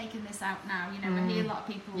taking this out now. You know, I hear a lot of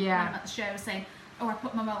people when I'm at the show saying, oh, I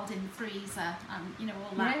put my mould in the freezer and you know,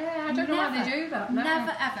 all that. Yeah, I don't know why they do that. No.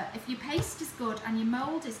 Never ever. If your paste is good and your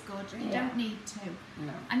mould is good, you don't need to.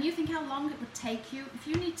 No. And you think how long it would take you? If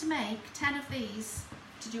you need to make 10 of these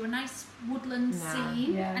to do a nice woodland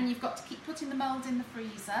scene, and you've got to keep putting the mould in the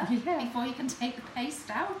freezer before you can take the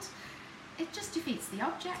paste out, it just defeats the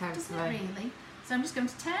object, doesn't it really? So I'm just going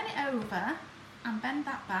to turn it over and bend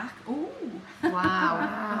that back. Ooh! Wow.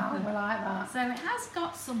 Wow, we like that. So it has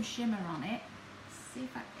got some shimmer on it. See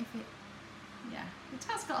if it, it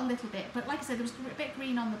has got a little bit, but like I said, there was a bit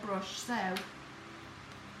green on the brush, so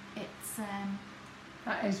it's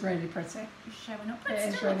that is really pretty. Showing up, but it it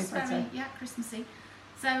is still really looks pretty. very Christmassy.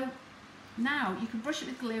 So now you can brush it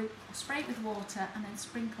with glue, or spray it with water, and then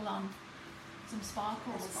sprinkle on some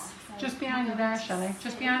sparkles. So Just behind you there, Shelley.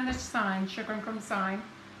 Just behind the sign, Sugar and Crumb sign.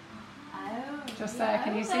 Oh, just there.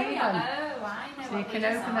 Can you see them? Oh, I know. So you can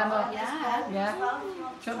open them up. Yeah.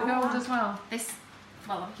 Do you want the gold as well? This.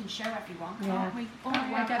 Well, we can show everyone, can't Yeah. we? Oh,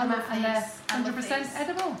 I get I them love and they're these. I love 100% these.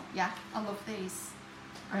 edible. Yeah, I love these.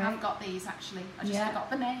 Right. I've got these actually. I just Yeah. forgot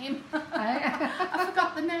the name. Right. I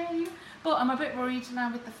forgot the name. But I'm a bit worried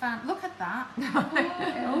now with the fan. Look at that.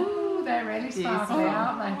 Oh, they're really sparkly,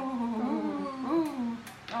 aren't they? Ooh.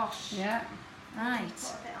 Gosh. Yeah.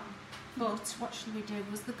 Right. But what should we do?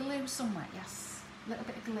 Was the glue somewhere? Yes. A little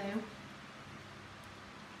bit of glue.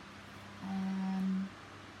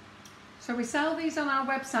 So we sell these on our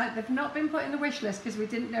website. They've not been put in the wish list because we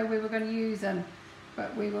didn't know we were going to use them,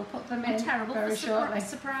 but we will put them in terrible very for shortly.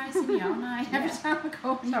 surprising you, aren't I? Every time I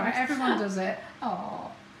go. Sorry, everyone does it.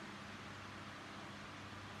 Oh.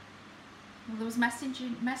 Well, there was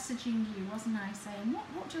messaging you, wasn't I, saying, what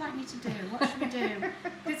would you like me to do? What should we do?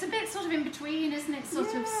 It's a bit sort of in between, isn't it?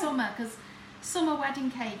 Sort of summer, because summer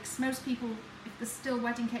wedding cakes, most people, if there's still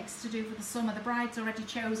wedding cakes to do for the summer, the bride's already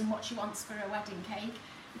chosen what she wants for her wedding cake.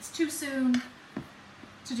 It's too soon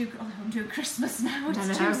to do, I'm doing Christmas now,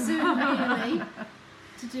 it's too soon really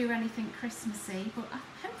to do anything Christmassy, but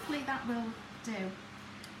hopefully that will do.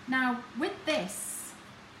 Now, with this,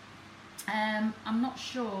 I'm not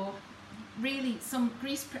sure. Really, some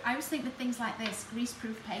I always think with things like this,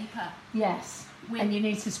 greaseproof paper. Yes. And you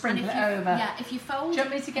need to sprinkle it over. Yeah, if you fold. Do you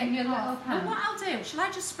want me to get you a little pan? Well, what I'll do, shall I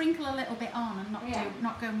just sprinkle a little bit on and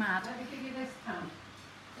not go mad? Let me give you this pan,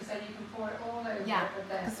 because then you can pour it all over with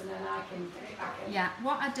this, and then I can get it back in. Yeah,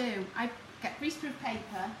 what I do, I get greaseproof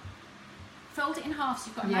paper, fold it in half so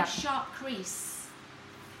you've got a nice sharp crease.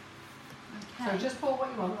 Okay. So just pour what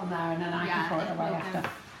you want on there, and then I can pour it away after.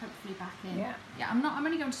 Hopefully back in. Yeah. Yeah, I'm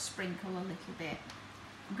only going to sprinkle a little bit.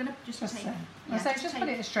 I'm going to just take... just put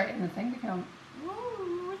it straight in the thing, if you want.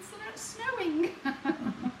 Ooh, it's snowing.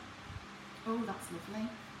 Oh, that's lovely.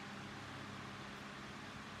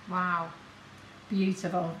 Wow.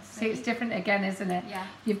 Beautiful. See, it's different again, isn't it? Yeah.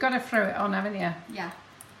 You've got to throw it on, haven't you? Yeah.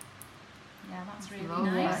 Yeah, that's really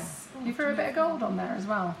Lovely. nice. Ooh, You throw a bit of gold on there as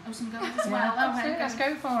well. Oh, some gold as well. Yeah, Oh, absolutely. Let's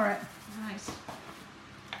go for it. Right. Let's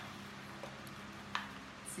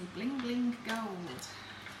see, bling bling gold.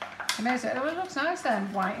 Amazing. Oh, it looks nice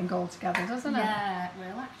then, white and gold together, doesn't it? Yeah, it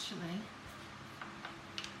will actually.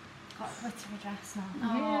 Got a glittery dress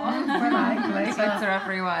on. Yeah, we like glitter. Glitter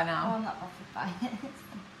everywhere Oh, now. I'm not bothered by it.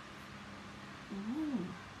 Ooh.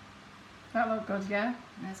 That looked good, yeah?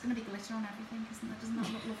 There's going to be glitter on everything, isn't there? Doesn't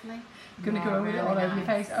that look lovely? Going to go with it all over your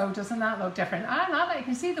face. Oh, doesn't that look different? I like that. You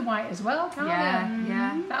can see the white as well, can't you?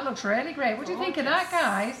 Yeah. That looks really great. What do you think of that,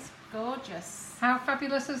 guys? Gorgeous. How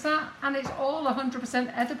fabulous is that? And it's all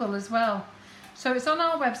 100% edible as well. So it's on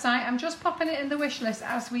our website. I'm just popping it in the wish list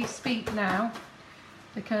as we speak now,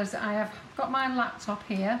 because I have got my laptop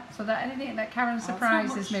here, so that anything that Karen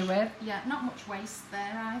surprises me with. Yeah, not much waste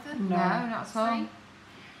there either. No, not at all. See?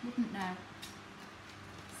 Wouldn't know.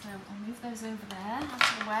 So I'll move those over there, out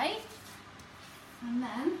of the way. And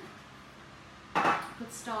then,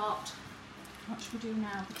 good start. What should we do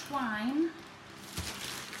now? The twine,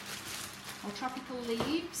 or tropical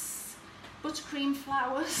leaves, buttercream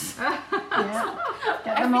flowers. Yeah.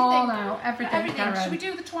 Get them all out. Everything, Karen. Should we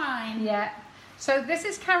do the twine? Yeah. So this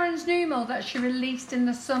is Karen's new mould that she released in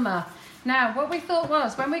the summer. Now, what we thought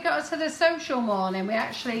was, when we got to the social morning, we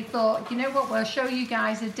actually thought, you know what, we'll show you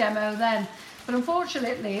guys a demo then. But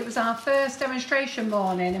unfortunately, it was our first demonstration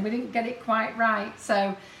morning and we didn't get it quite right.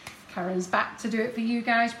 So Karen's back to do it for you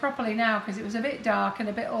guys properly now, because it was a bit dark and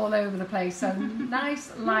a bit all over the place. So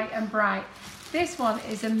nice, light and bright. This one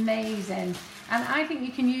is amazing. And I think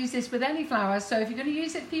you can use this with any flowers. So if you're going to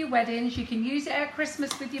use it for your weddings, you can use it at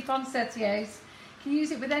Christmas with your poinsettias. You can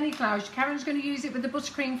use it with any flowers. Karen's going to use it with the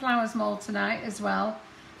buttercream flowers mould tonight as well.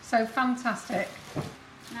 So fantastic.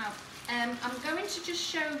 Now, I'm going to just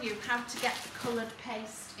show you how to get the coloured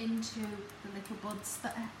paste into the little buds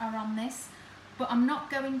that are on this. But I'm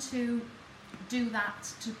not going to do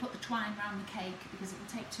that to put the twine around the cake, because it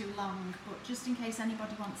will take too long. But just in case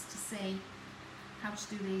anybody wants to see how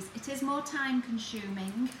to do these, it is more time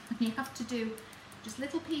consuming. You have to do just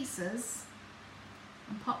little pieces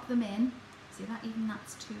and pop them in. See that, even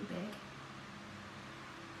that's too big.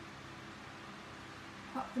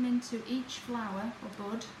 Pop them into each flower or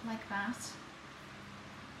bud like that.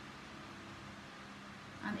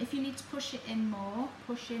 And if you need to push it in more,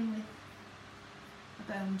 push in with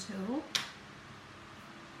a bone tool.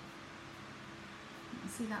 You can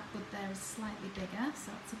see that bud there is slightly bigger,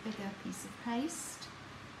 so it's a bigger piece of paste.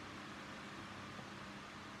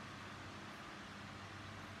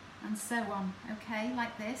 And so on, okay,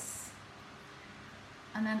 like this.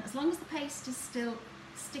 And then as long as the paste is still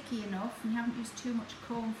sticky enough and you haven't used too much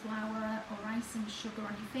corn flour or icing sugar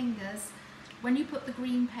on your fingers, when you put the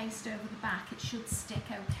green paste over the back, it should stick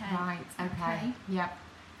okay. Right, okay. Yep.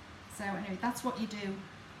 So anyway, that's what you do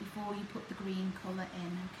before you put the green colour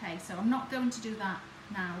in. Okay, so I'm not going to do that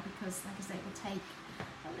now because, like I say, it will take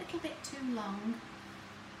a little bit too long.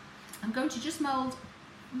 I'm going to just mould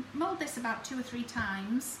this about 2 or 3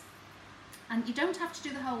 times. And you don't have to do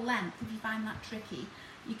the whole length if you find that tricky.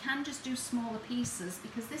 You can just do smaller pieces,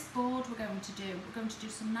 because this board we're going to do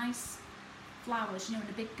some nice flowers, you know, in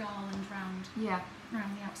a big garland round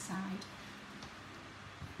the outside.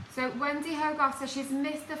 So Wendy Hogarth says she's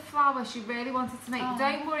missed the flower she really wanted to make. Oh.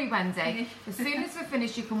 Don't worry, Wendy. As soon as we're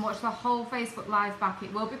finished, you can watch the whole Facebook Live back.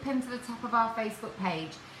 It will be pinned to the top of our Facebook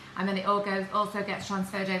page, and then it also gets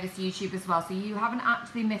transferred over to YouTube as well. So you haven't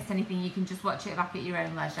actually missed anything. You can just watch it back at your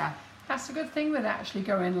own leisure. That's a good thing with actually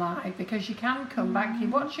going live, because you can come back, you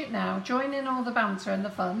watch it now, join in all the banter and the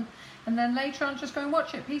fun, and then later on just go and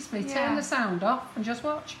watch it peacefully. Yeah. Turn the sound off and just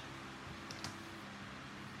watch.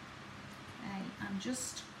 Okay, I'm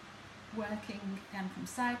just working again from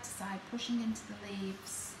side to side, pushing into the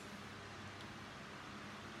leaves.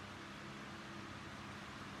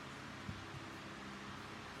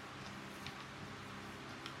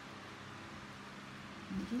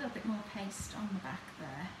 Need a little bit more paste on the back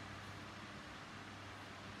there.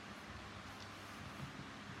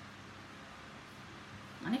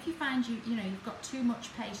 And if you find you've got too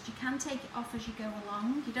much paste, you can take it off as you go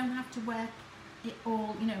along. You don't have to work it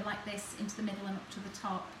all, like this into the middle and up to the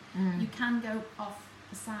top. You can go off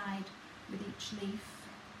the side with each leaf.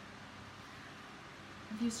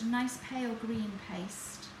 I've used a nice pale green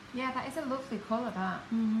paste. Yeah, that is a lovely colour, that.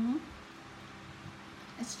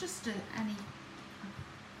 It's just any,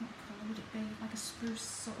 what colour would it be? Like a spruce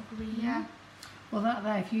sort of green. Yeah. Well, that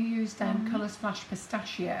there, if you used Colour Splash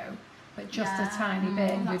Pistachio, but just a tiny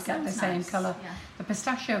bit, you'd get the same colour. Yeah. The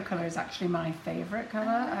pistachio colour is actually my favourite colour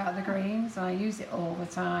out of the greens, and I use it all the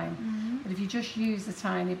time. But if you just use a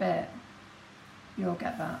tiny bit, you'll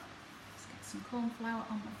get that. Let's get some cornflour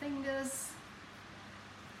on my fingers.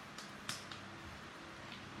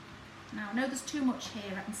 Now I know there's too much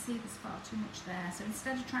here, I can see there's far too much there, so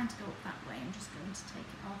instead of trying to go up that way, I'm just going to take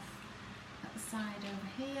it off at the side over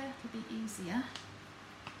here, it'll be easier.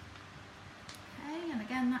 Okay, and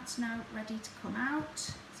again that's now ready to come out,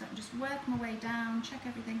 so I can just work my way down, check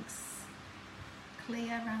everything's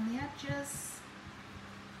clear around the edges,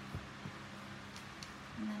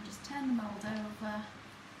 and then just turn the mould over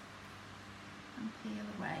and peel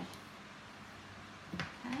away.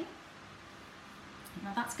 Okay.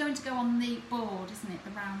 Now that's going to go on the board, isn't it,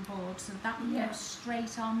 the round board, so that would go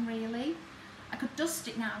straight on really. I could dust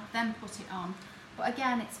it now, then put it on, but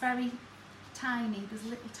again it's very tiny, there's a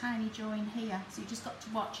little tiny join here, so you just got to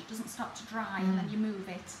watch it doesn't start to dry and then you move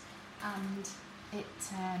it and it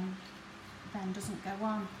then doesn't go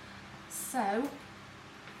on. So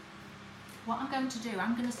what I'm going to do,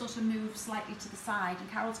 I'm going to sort of move slightly to the side, and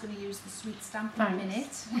Carol's going to use the sweet stamp in a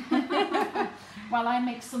minute while I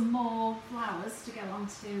make some more flowers to go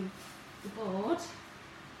onto the board.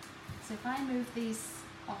 So if I move these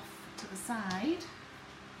off to the side,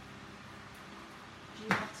 do you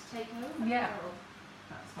want to take over, Carol?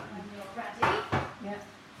 That's fine. When you're ready. Yeah.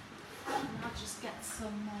 And I'll just get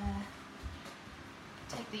some,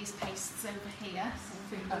 take these pastes over here, so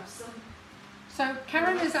we have some. So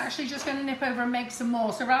Karen is actually just going to nip over and make some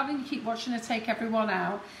more. So rather than you keep watching her take everyone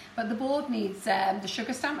out, but the board needs the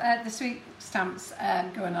sugar stamp, the sweet stamps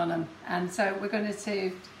going on them, and so we're going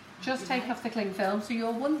to just take off the cling film. So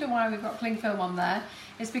you'll wonder why we've got cling film on there.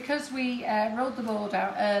 It's because we rolled the board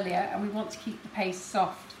out earlier and we want to keep the paste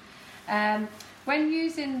soft. When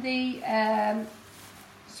using the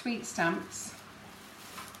sweet stamps,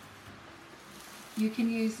 you can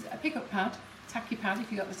use a pickup pad, tacky pad if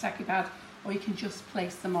you've got the tacky pad, or you can just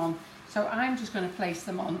place them on. So I'm just going to place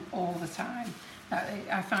them on all the time.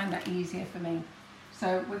 I find that easier for me.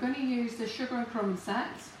 So we're going to use the sugar and crumb set.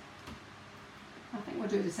 I think we'll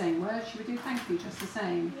do the same word. Should we do thank you just the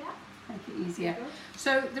same? Yeah. Make it easier.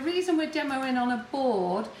 So the reason we're demoing on a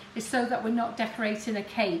board is so that we're not decorating a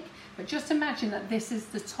cake. But just imagine that this is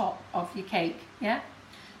the top of your cake, yeah?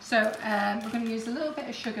 So we're going to use a little bit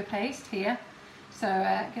of sugar paste here. So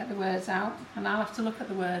get the words out, and I'll have to look at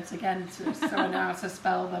the words again so I know how to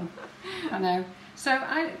spell them. I know. So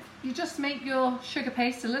you just make your sugar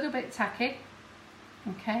paste a little bit tacky.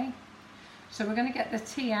 Okay. So we're going to get the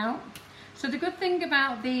tea out. So the good thing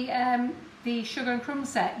about the sugar and crumb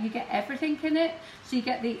set, you get everything in it. So you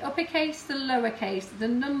get the uppercase, the lowercase, the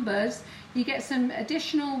numbers. You get some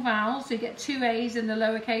additional vowels. So you get 2 A's in the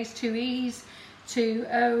lowercase, 2 E's, 2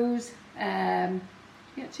 O's. You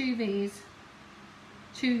get 2 V's.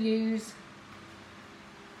 2 U's,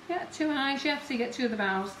 yeah, 2 I's, yeah, so you get 2 of the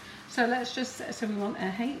vowels. So let's just, so we want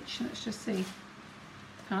a H, let's just see.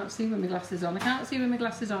 Can't see with my glasses on, I can't see with my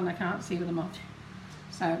glasses on, I can't see with them on.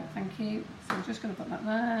 So, thank you. So I'm just going to put that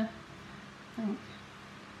there.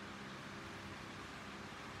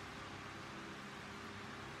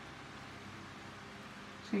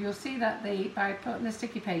 So you'll see that by putting the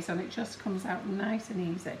sticky paste on, it just comes out nice and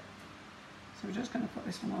easy. So we're just going to put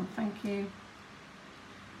this one on, thank you.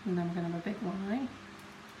 And then we're going to have a big Y.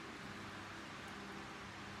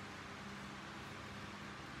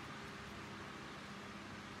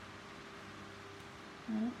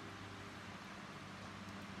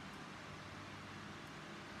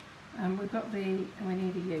 And we've got we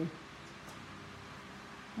need a U.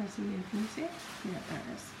 Where's the U? Can you see it? Yeah, there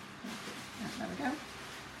it is. Yeah, there we go.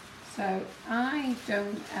 So I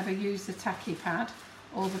don't ever use the tacky pad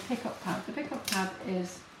or the pickup pad. The pickup pad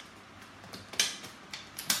is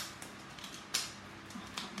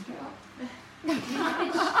so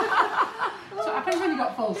what happens when you've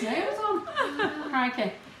got false nails on?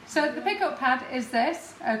 Crikey. So the pickup pad is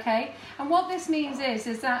this, okay? And what this means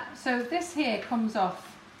is that, so this here comes off.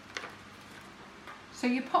 So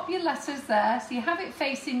you pop your letters there, so you have it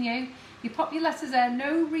facing you, you pop your letters there,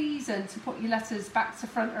 no reason to put your letters back to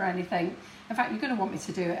front or anything. In fact, you're going to want me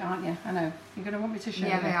to do it, aren't you? I know. You're going to want me to show you.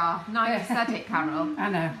 Yeah, they are. Now you've said it, Carol. I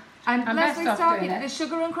know. And Leslie started, the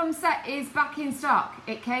sugar and crumb set is back in stock.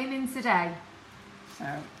 It came in today. So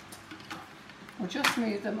we'll just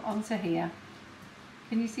move them onto here.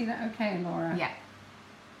 Can you see that okay, Laura? Yeah.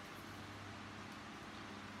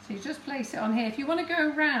 So So you just place it on here. If you want to go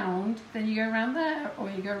round, then you go around there or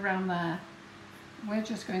you go around there. We're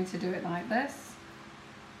just going to do it like this.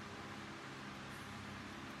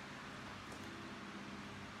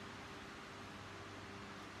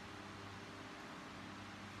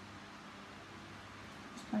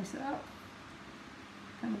 Just place it up.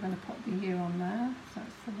 Then we're going to pop the U on there, so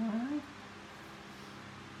that's the Y.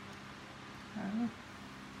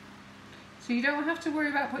 So you don't have to worry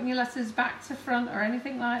about putting your letters back to front or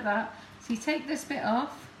anything like that. So you take this bit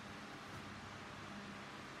off,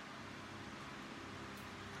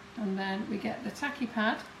 and then we get the tacky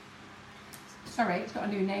pad. Sorry, it's got a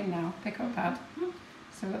new name now, pick-up pad.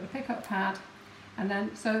 So we've got the pick-up pad, and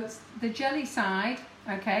then, so it's the jelly side,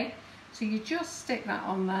 okay? So you just stick that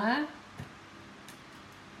on there.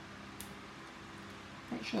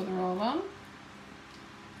 Make sure they're all on.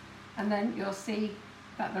 And then you'll see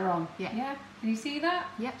that they're on. Yeah. Yeah? Can you see that?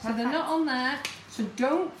 Yeah, so they're not on there, so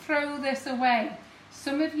don't throw this away.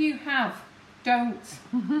 Some of you have, don't.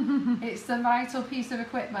 It's the vital piece of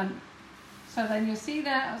equipment. So then you'll see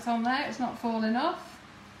that it's on there, it's not falling off.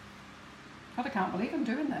 God, I can't believe I'm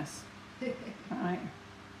doing this. Right.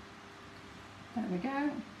 There we go.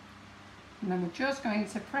 And then we're just going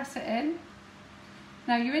to press it in.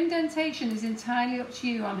 Now your indentation is entirely up to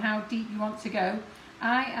you on how deep you want to go.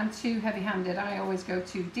 I am too heavy-handed, I always go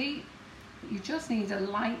too deep. You just need a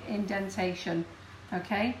light indentation,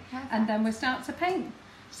 okay? Perfect. And then we start to paint.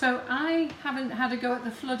 So I haven't had a go at the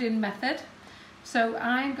flooding method, so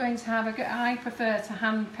I'm going to have a go. I prefer to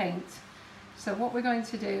hand paint. So what we're going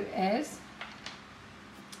to do is,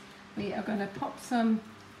 we are going to pop some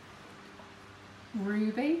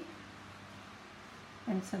ruby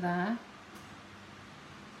into there.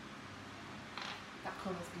 That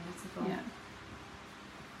colour's beautiful. Yeah.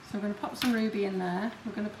 So we're going to pop some ruby in there.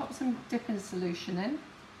 We're going to pop some dipping solution in.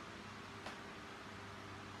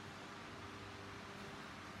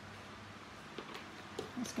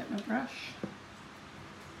 Let's get my brush.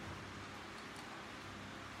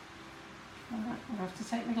 Alright, I'll have to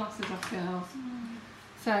take my glasses off, girls.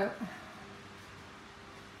 So,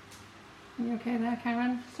 you okay there,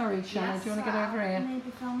 Karen? Sorry, Shanna, do you want to get over here?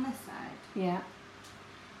 Maybe film this side. Yeah.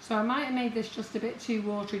 So I might have made this just a bit too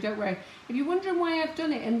watery, don't worry. If you're wondering why I've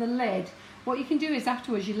done it in the lid, what you can do is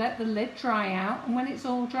afterwards you let the lid dry out, and when it's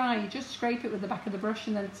all dry you just scrape it with the back of the brush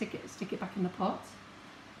and then stick it back in the pot.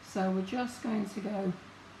 So we're just going to go,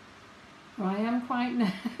 well, I am quite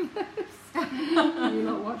nervous. You're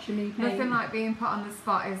not watching me paint. Nothing like being put on the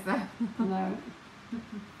spot, is there? No.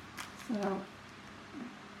 So,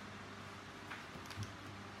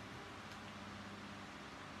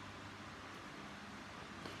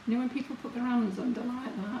 you know when people put their hands under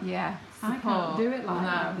like that? Yeah. I can't do it like No.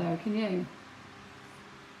 that though, can you?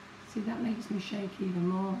 See, that makes me shake even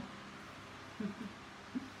more.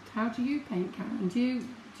 How do you paint, Karen? Do you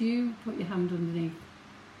put your hand underneath?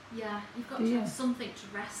 Yeah, you've got Do to you? have something to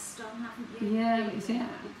rest on, haven't you? Yeah, but you see, Yeah.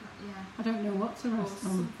 I don't know what to Or rest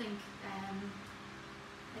on. something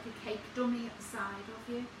like a cake dummy at the side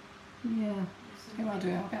of you. Yeah. Or Okay, something. what I'll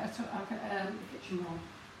do, I'll get the kitchen roll.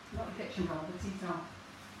 Not the kitchen roll, the tea towel.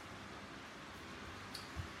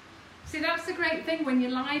 See, that's the great thing when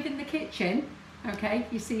you're live in the kitchen, okay,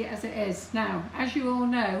 you see it as it is. Now, as you all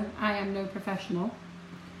know, I am no professional,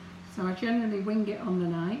 so I generally wing it on the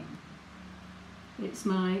night. It's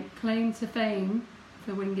my claim to fame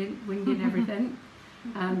for winging everything,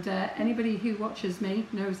 and anybody who watches me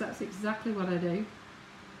knows that's exactly what I do.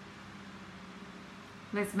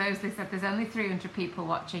 Liz Mosley said there's only 300 people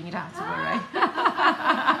watching, you don't have to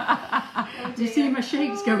worry. Do you see my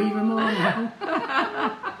shakes go even more now?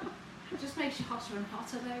 It just makes you hotter and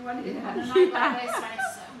hotter though when Yeah. on a night like this when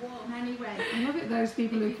it's so warm anyway. I love it, those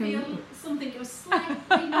people who If you can... feel something goes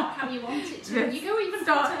slightly not how you want it to, Yes. you go even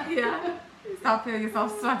Start, hotter. yeah. Start feeling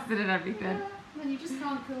yourself sweating and everything. Yeah, then you just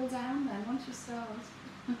can't cool down then once you start.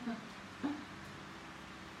 You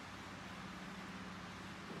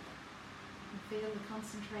feel the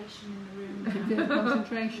concentration in the room. You can feel the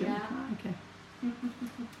concentration? Yeah. Okay.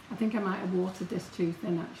 I think I might have watered this too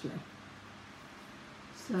thin actually.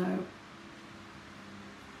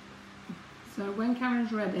 So when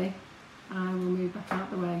Karen's ready, I will move back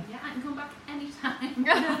out the way. Yeah, I can come back anytime.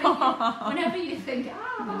 Whenever you think,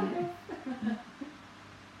 Right.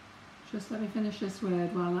 Just let me finish this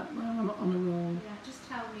word while I'm on a roll. Yeah, just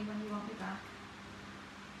tell me when you want me back.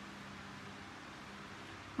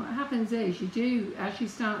 What happens is as you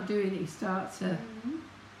start doing it, you start to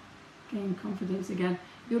gain confidence again.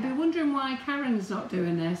 You'll be wondering why Karen's not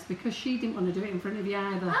doing this, because she didn't want to do it in front of you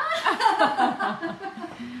either.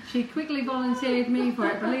 She quickly volunteered me for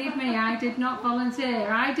it. Believe me, I did not volunteer.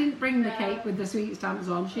 I didn't bring the cake with the sweet stamps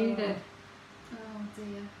on, she did. Oh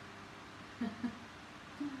dear.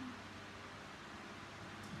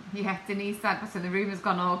 Yeah, Denise said, so the room has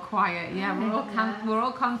gone all quiet. Yeah, we're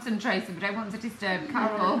all concentrating. We don't want to disturb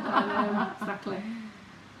Carol. I know, exactly.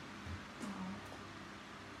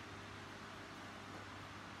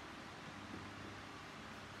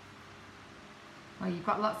 Well, you've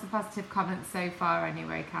got lots of positive comments so far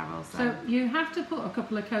anyway, Carol. So you have to put a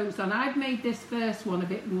couple of coats on. I've made this first one a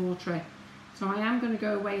bit watery. So I am going to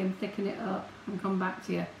go away and thicken it up and come back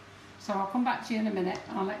to you. So I'll come back to you in a minute.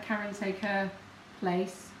 I'll let Karen take her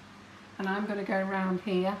place. And I'm going to go around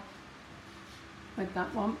here with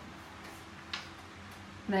that one.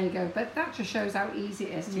 And there you go. But that just shows how easy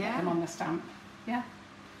it is to get them on the stamp. Yeah.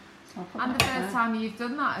 So and the first time you've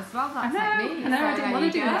done that as well, that's I technique. know, So I didn't want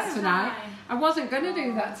to do that tonight. Fine. I wasn't going to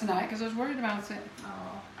do that tonight because I was worried about it.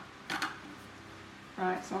 Oh.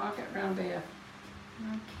 Right, so I'll get round here.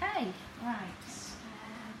 Okay, right.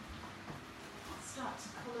 I'll start to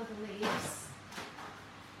colour the leaves.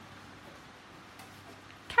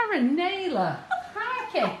 Karen Naylor,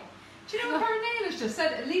 crikey. Do you know what Karen Naylor's just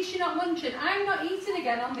said? At least you're not munching. I'm not eating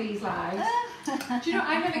again on these lives. Do you know,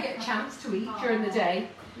 I never get a chance to eat during the day.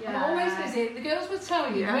 I'm always busy. The girls would tell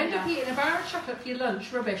you, you end up eating a bar of chocolate for your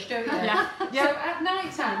lunch, rubbish, don't you? So at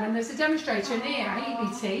night time, when there's a demonstrator in here, I eat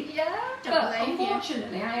my tea. But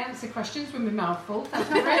unfortunately, I answer questions with my mouth full. I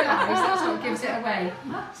realise that's what gives it away.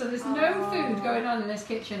 So there's no food going on in this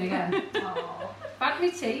kitchen again. I've had my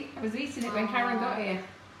tea. I was eating it when Karen got here.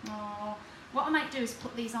 Oh. What I might do is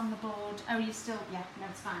put these on the board. Oh, you still, no,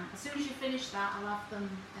 it's fine. As soon as you finish that, I'll have them,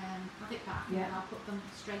 have it back, and then I'll put them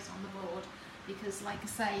straight on the board. Because, like I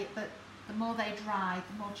say, the more they dry,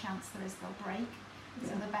 the more chance there is they'll break.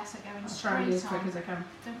 So the better going straight on. As quick as I can.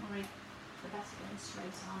 Don't worry, the better going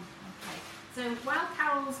straight on. Okay. So while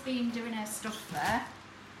Carol's been doing her stuff there,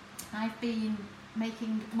 I've been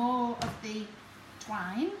making more of the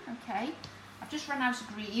twine. Okay. I've just run out of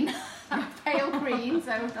green, pale green,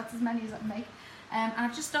 so that's as many as I can make. And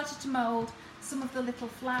I've just started to mould some of the little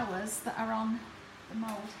flowers that are on the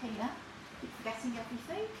mould here. Keep forgetting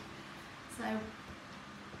everything. So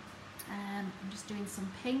I'm just doing some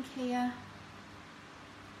pink here.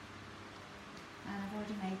 And I've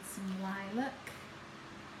already made some lilac.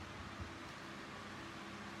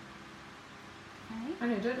 Okay.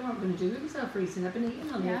 I don't know what I'm going to do with myself recently. I've been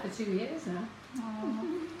eating on here for 2 years now.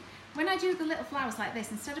 Oh. When I do the little flowers like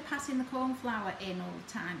this, instead of passing the cornflower in all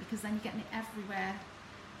the time, because then you're getting it everywhere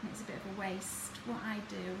and it's a bit of a waste, what I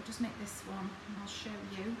do, just make this one and I'll show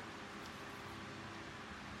you.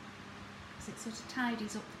 Because it sort of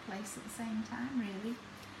tidies up the place at the same time, really.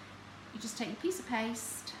 You just take your piece of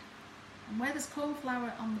paste, and where there's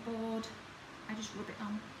cornflower on the board, I just rub it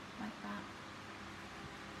on like that.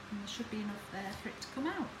 And there should be enough there for it to come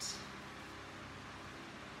out.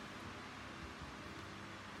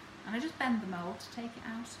 And I just bend the mould to take it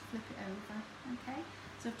out, flip it over, okay?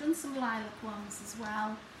 So I've done some lilac ones as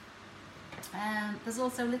well. There's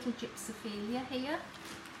also little gypsophilia here.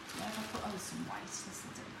 Where have I put, some white, this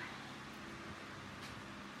will do.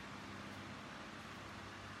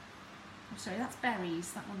 Oh, sorry, that's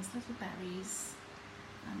berries, that one's little berries.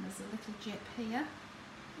 And there's a little gyp here.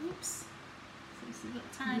 Oops. So you see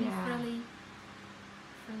little tiny frilly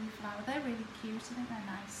flower. They're really cute, I think they're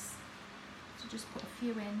nice. So just put a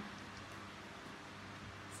few in.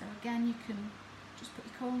 So again, you can just put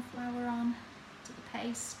your cornflower on to the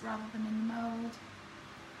paste rather than in the mould.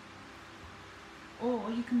 Or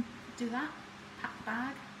you can do that, pack the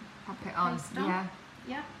bag, pop it on,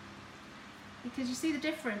 yeah. Because you see the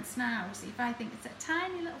difference now. See, if I think it's a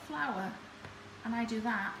tiny little flower and I do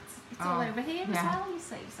that, it's all over here as well, you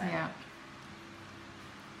see. So. Yeah.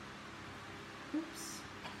 Oops.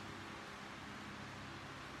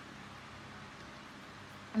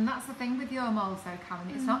 And that's the thing with your moulds though, Karen,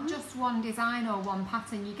 it's not just one design or one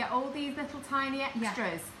pattern, you get all these little tiny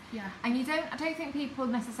extras. Yeah. And I don't think people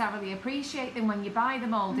necessarily appreciate them when you buy the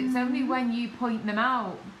mould, it's only when you point them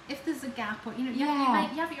out. If there's a gap, or you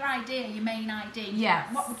have your idea, your main idea.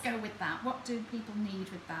 Yes. What would go with that? What do people need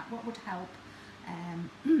with that? What would help?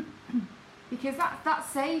 Because that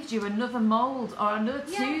saves you another mould or another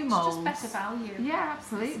two moulds. It's just better value. Yeah,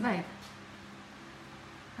 absolutely.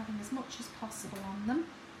 Having as much as possible on them.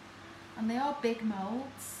 And they are big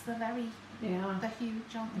moulds. They're very, they're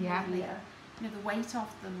huge, aren't they? Yeah. Really? Yeah. You know, the weight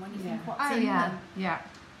of them when you think what's in them. Yeah.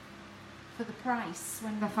 For for the price.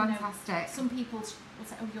 When They're fantastic. Some people will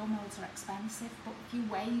say, oh, your moulds are expensive, but if you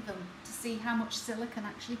weigh them to see how much silicone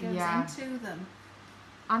actually goes into them.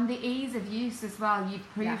 And the ease of use as well. You've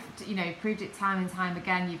proved, you know, proved it time and time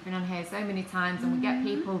again. You've been on here so many times, and we get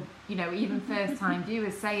people, you know, even first-time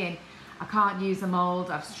viewers saying, I can't use a mould,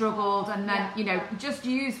 I've struggled, and then, you know, just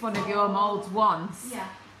use one of your moulds once,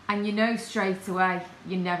 and you know straight away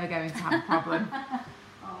you're never going to have a problem.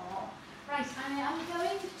 Right, I am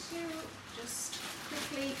going to just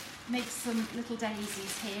quickly make some little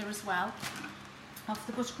daisies here as well, off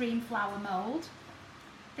the buttercream flower mould.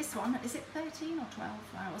 This one, is it 13 or 12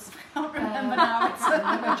 flowers? I can't remember now. It's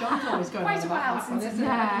John's always going quite on a about while that one, since isn't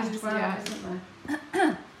it's it?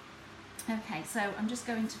 Yeah. Okay, so I'm just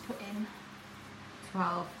going to put in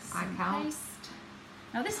 12, I some count. paste.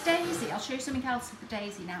 Now this daisy, I'll show you something else with the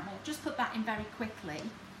daisy now. I'll just put that in very quickly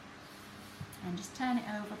and just turn it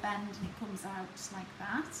over, bend, and it comes out just like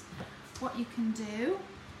that. What you can do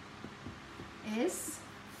is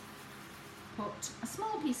put a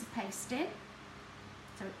small piece of paste in.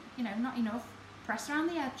 So, you know, not enough. Press around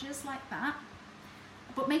the edges like that.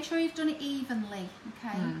 But make sure you've done it evenly,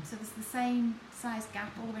 okay? So there's the same size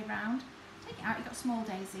gap all the way around. Take it out, you've got a small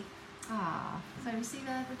daisy. So you see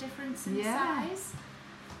the difference in size?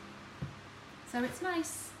 So it's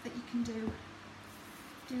nice that you can do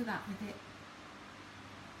that with it.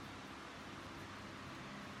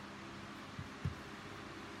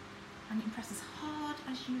 And you can press as hard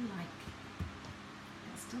as you like.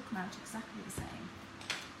 It'll still come out exactly the same.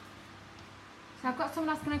 So I've got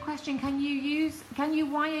someone asking a question. Can you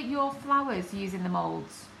wire your flowers using the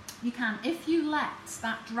moulds? You can. If you let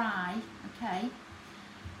that dry, okay,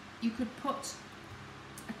 you could put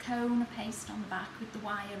a cone of paste on the back with the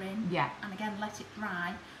wire in. Yeah. And again, let it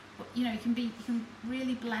dry. But you know, you can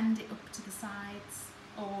really blend it up to the sides,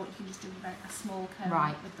 or you can just do a small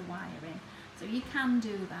cone with the wire in. So you can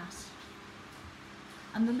do that.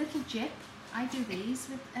 And the little jip, I do these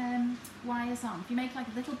with wires on. If you make like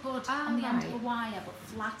a little bud on the end of a wire, but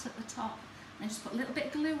flat at the top, and just put a little bit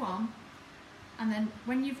of glue on, and then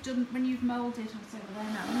when you've moulded, it's over there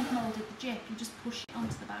now, when you've moulded the jip, you just push it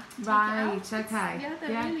onto the back and take it out. Okay. Yeah,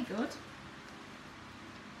 they're really good.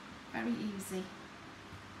 Very easy.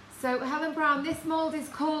 So Helen Brown, this mould is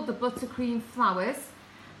called the Buttercream Flowers.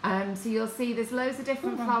 So you'll see there's loads of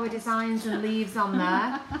different flower designs and leaves on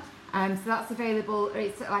there. So that's available.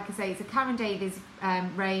 It's like I say, it's a Karen Davies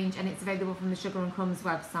range, and it's available from the Sugar and Crumbs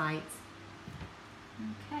website.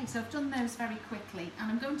 Okay, so I've done those very quickly, and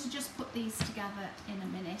I'm going to just put these together in a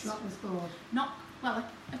minute. Not this board. Not well.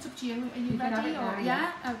 It's up to you. Are you can have ready? it now, Or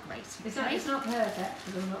yeah. Oh, great. It's not perfect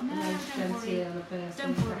because I'm not the most don't worry. genteel of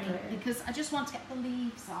person. Don't worry, because I just want to get the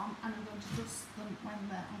leaves on, and I'm going to dust them when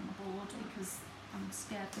they're on the board because I'm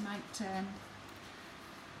scared they might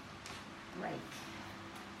break.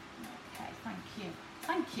 Okay, thank you.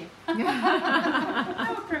 Thank you.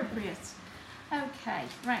 How appropriate. Okay,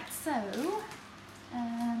 right, so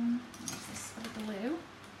use this for the glue.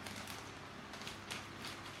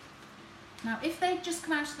 Now, if they just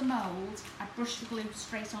come out of the mould, I'd brush the glue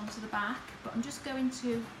straight onto the back, but I'm just going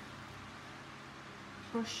to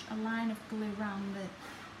brush a line of glue around the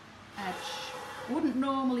edge. I wouldn't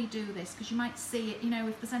normally do this because you might see it, you know,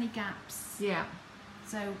 if there's any gaps. Yeah.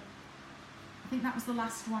 So I think that was the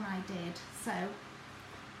last one I did, so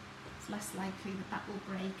it's less likely that that will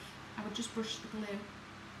break. I would just brush the glue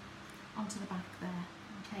onto the back there,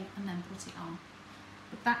 okay, and then put it on.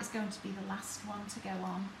 But that is going to be the last one to go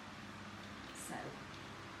on. So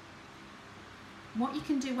what you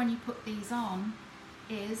can do when you put these on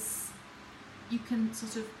is you can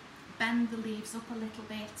sort of bend the leaves up a little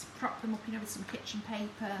bit, prop them up, you know, with some kitchen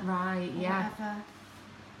paper, Right, or whatever.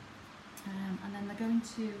 And then they're going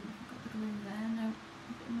to, I've got the glue there, no, a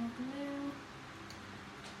bit more glue,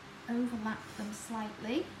 overlap them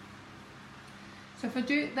slightly. So for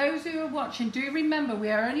those who are watching, do remember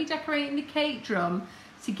we are only decorating the cake drum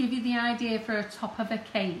to give you the idea for a top of a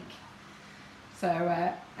cake. So,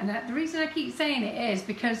 and the reason I keep saying it is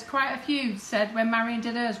because quite a few said when Marion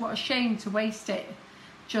did hers, what a shame to waste it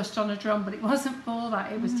just on a drum, but it wasn't for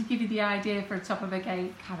that, it was to give you the idea for a top of a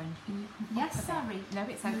cake. Karen, can you come Yes, up a sorry. bit? No,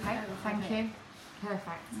 it's okay. Thank you.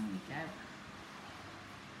 Perfect. There we go.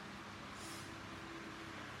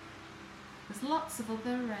 There's lots of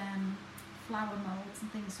other flower moulds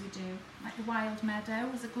and things we do, like the Wild Meadow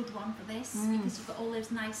is a good one for this because you've got all those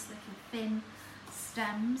nice little thin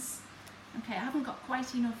stems. Okay, I haven't got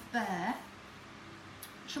quite enough there.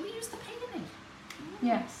 Shall we use the peony?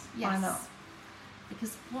 Yes, why not?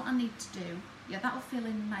 Because what I need to do, yeah, that'll fill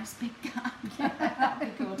in a nice big gap. Yeah, that'll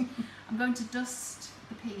be good. I'm going to dust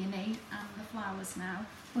the peony and the flowers now.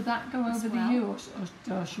 Will that go As over well. the U,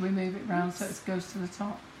 or should we move it round so it goes to the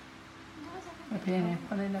top? The peony.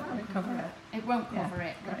 Will it cover it? It won't Yeah, cover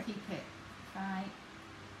it. We'll right. keep it. Right.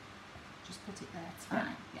 Just put it there. It's Yeah.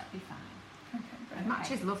 fine. Yeah, it'll be fine. Okay, It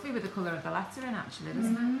matches lovely with the colour of the lettering, actually,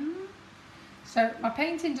 doesn't it? So my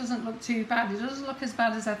painting doesn't look too bad. It doesn't look as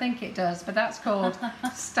bad as I think it does, but that's called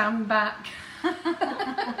stand back.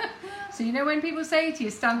 So you know when people say to you,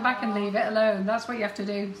 stand back and leave it alone, that's what you have to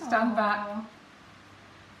do, stand back.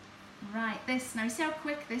 Right, this, now you see how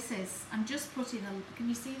quick this is? I'm just putting a, can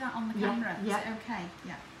you see that on the Yeah, camera? yeah. Is it okay?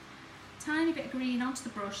 Yeah. Tiny bit of green onto the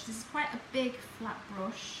brush. This is quite a big flat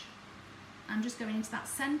brush. I'm just going into that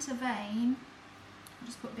centre vein. I'll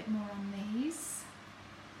just put a bit more on these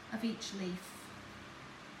of each leaf.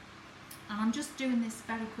 And I'm just doing this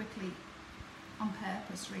very quickly on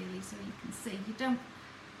purpose, really, so you can see. You don't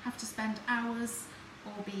have to spend hours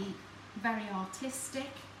or be very artistic.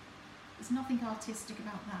 There's nothing artistic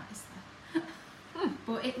about that, is there?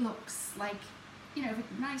 But it looks like, you know,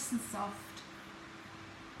 nice and soft.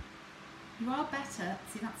 You are better,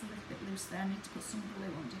 see that's a little bit loose there, I need to put some glue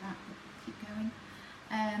under that, but keep going.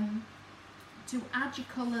 To add your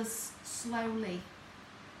colours slowly,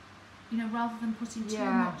 you know, rather than putting too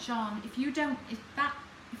much on. If you do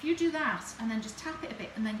that and then just tap it a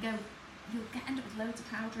bit and then go, you'll end up with loads of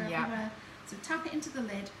powder everywhere. So tap it into the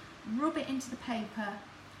lid, rub it into the paper,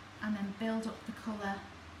 and then build up the colour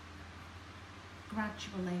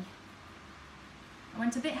gradually. I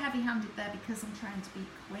went a bit heavy-handed there because I'm trying to be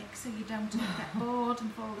quick so you don't get bored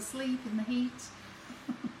and fall asleep in the heat.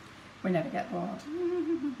 We never get bored.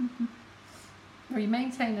 We're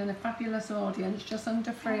maintaining a fabulous audience, just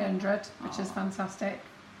under 300, which is fantastic.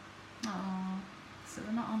 Oh, so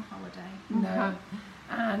we're not on holiday. No.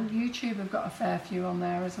 And YouTube have got a fair few on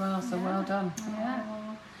there as well, so well done. Yeah.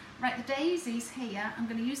 Right, the daisies here, I'm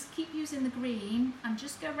going to keep using the green and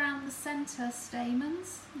just go around the centre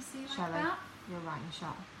stamens. You see like Shelley, that? you're right in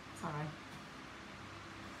shot. Sorry.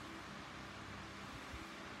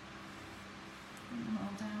 Bring them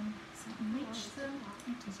all down so I can reach them.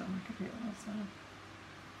 It does look a bit also.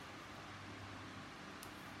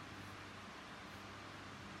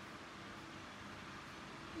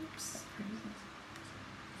 Oops.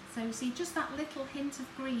 So you see just that little hint of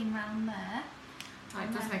green round there. Oh,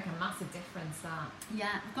 it does make a massive difference, that.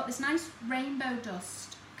 Yeah, I've got this nice rainbow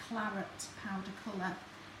dust claret powder colour,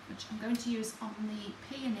 which I'm going to use on the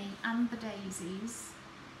peony and the daisies.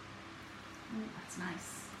 Oh, that's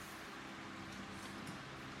nice.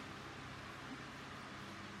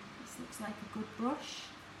 This looks like a good brush.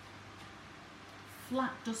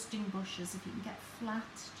 Flat dusting brushes, if you can get flat.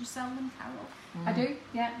 Do you sell them, Carol? I do,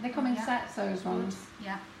 yeah. They come in Yeah. sets, those ones.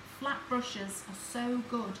 Yeah, flat brushes are so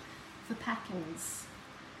good for petals,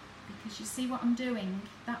 because you see what I'm doing,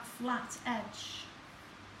 that flat edge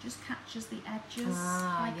just catches the edges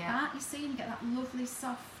like that, you see, and you get that lovely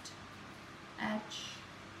soft edge.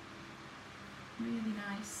 Really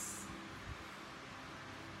nice.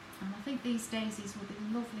 And I think these daisies will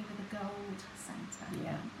be lovely with a gold centre,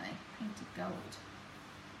 Yeah. won't they? Painted gold.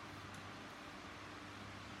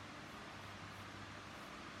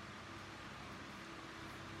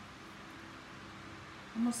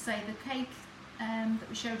 I must say the cake that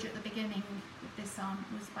we showed you at the beginning with this on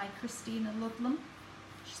was by Christina Ludlam.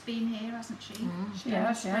 She's been here, hasn't she? She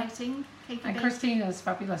has, yeah. Demonstrating cake And baking. Christina's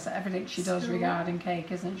fabulous at everything she does School. regarding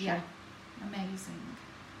cake, isn't she? Yeah, amazing.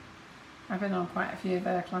 I've been on quite a few of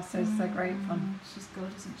her classes, they're great fun. She's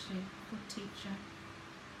good, isn't she? Good teacher.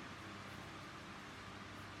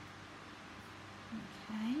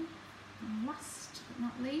 Okay, and last but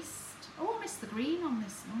not least, oh, I missed the green on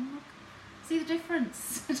this one, look. See the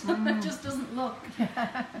difference? It just doesn't look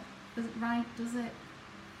does it right, does it?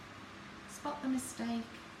 Spot the mistake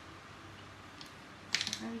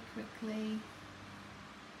very quickly.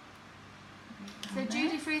 So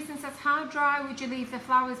Judy Friesen says, how dry would you leave the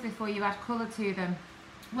flowers before you add colour to them?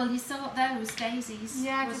 Well, you saw those daisies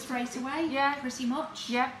Yeah, were just straight away, yeah. pretty much.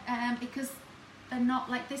 Yeah. Because they're not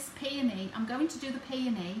like this peony. I'm going to do the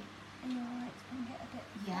peony. Are you alright to get a bit?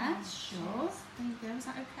 Yeah, sure. There you go. Is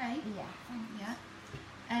that okay? Yeah, thanks.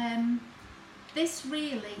 Yeah. This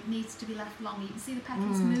really needs to be left long. You can see the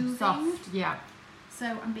petals moving. Soft, yeah. So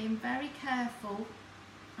I'm being very careful,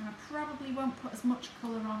 and I probably won't put as much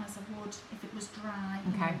colour on as I would if it was dry.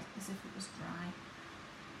 Okay. As if it was dry.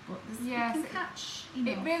 But Yes, you can catch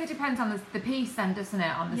enough. It really depends on the piece then, doesn't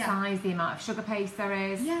it? On the Yeah. size, the amount of sugar paste there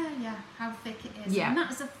is. Yeah, how thick it is. Yeah. And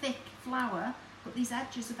that is a thick flower, but these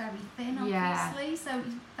edges are very thin, Yeah. obviously. So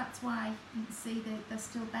that's why you can see they're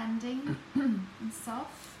still bending and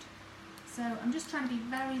soft. So I'm just trying to be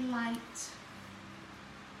very light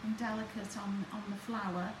and delicate on the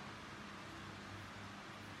flower.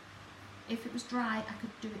 If it was dry, I could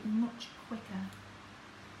do it much quicker.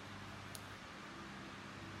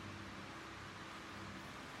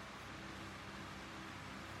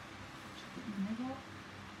 In the middle,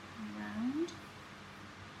 around.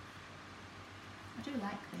 I do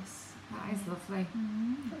like this. That is lovely.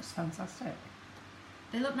 Looks fantastic.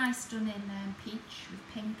 They look nice done in peach with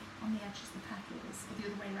pink on the edges of the petals, or the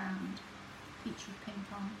other way around. Peach with pink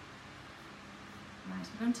on. Right,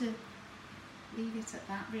 I'm going to leave it at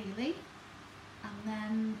that really, and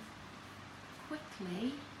then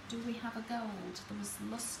quickly, do we have a gold? There was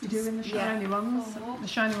luster. You're doing the shiny ones. Oh. The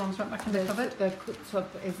shiny ones went back in the cupboard. The tub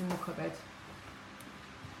is in the cupboard.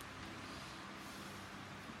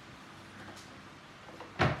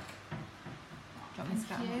 Thank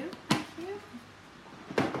you. Thank you.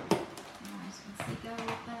 Right, you can see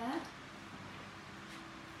gold there.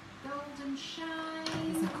 Golden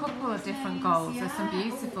shine. There's a couple of different names, golds. There's some yeah.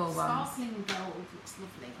 beautiful ones. Sparkling gold looks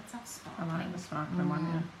lovely. Let's have I sparkling. like the sparkling one,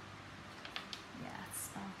 yeah. Yeah,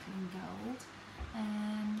 sparkling gold.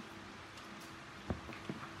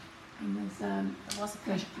 And there's There was a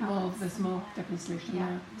paint there's more different solution Yeah, there.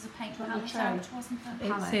 there was a paint Do you want palette the tray? out, wasn't there? It's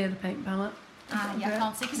Palette. here, the paint palette. Ah, yeah, I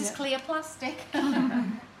can't see because it's Yeah. clear plastic.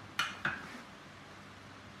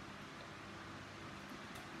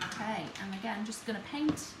 Okay, and again, I'm just going to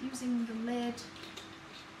paint using the lid. A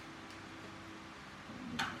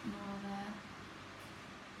little bit more there.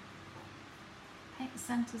 Paint the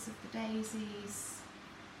centres of the daisies.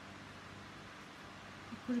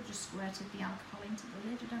 I could have just squirted the alcohol into the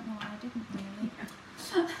lid. I don't know why I didn't really.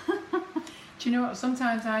 Do you know what?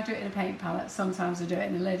 Sometimes I do it in a paint palette, sometimes I do it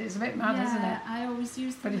in a lid. It's a bit mad, isn't it? I always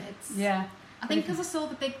use the But lids. yeah. I think because I saw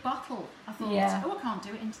the big bottle, I thought, Yeah. oh, I can't do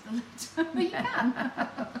it into the lid. But you can.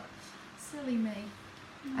 Silly me.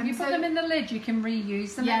 If you put them in the lid, you can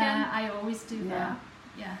reuse them again. I always do that.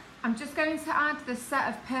 Yeah. I'm just going to add the set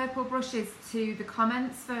of purple brushes to the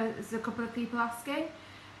comments for there's a couple of people asking.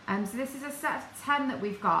 So this is a set of 10 that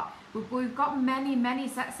we've got. We've got many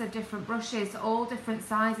sets of different brushes, all different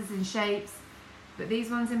sizes and shapes. But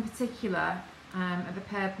these ones in particular are the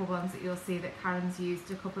purple ones that you'll see that Karen's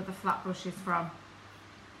used a couple of the flat brushes from.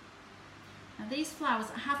 Now these flowers,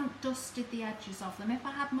 I haven't dusted the edges of them. If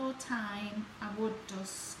I had more time, I would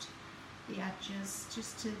dust the edges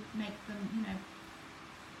just to make them, you know,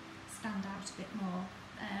 stand out a bit more.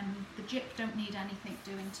 The jip don't need anything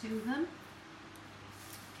doing to them.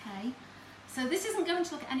 Okay, so this isn't going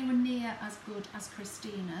to look anywhere near as good as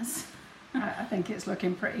Christina's. I think it's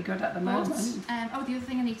looking pretty good at the moment. Oh, the other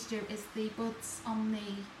thing I need to do is the buds on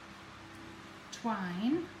the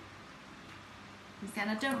twine. Again,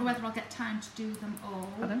 I don't know whether I'll get time to do them all,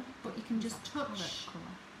 Pardon? but you can just touch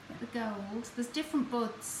the gold. There's different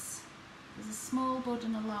buds. There's a small bud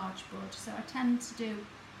and a large bud, so I tend to do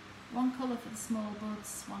one colour for the small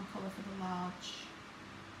buds, one colour for the large.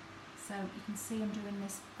 So you can see I'm doing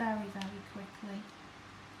this very quickly.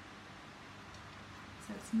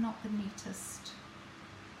 So it's not the neatest.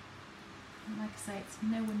 And like I say, it's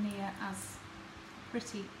nowhere near as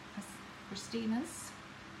pretty as Christina's,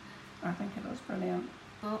 I think it looks brilliant.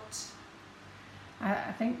 but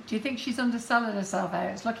I think. Do you think she's underselling herself out?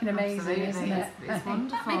 It's looking amazing, Absolutely, isn't it? It's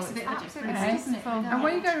wonderful. that makes a bit of a It's difference, absolutely doesn't it? beautiful. And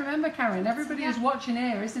what you got to remember, Karen, everybody who's watching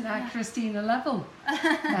here isn't at Christina level.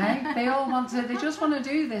 Right? They all want to. They just want to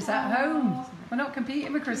do this at home. We're not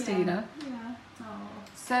competing with Christina. Yeah. Oh.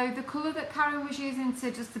 So the colour that Karen was using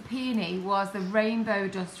to just the peony was the Rainbow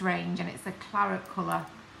Dust range, and it's a claret colour.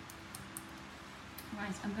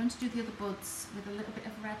 Right, I'm going to do the other buds with a little bit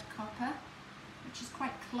of red copper, which is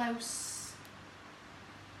quite close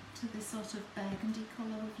to the sort of burgundy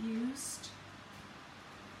colour I've used.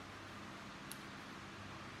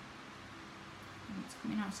 And it's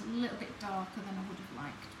coming out a little bit darker than I would have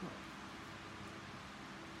liked,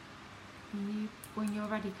 but When you're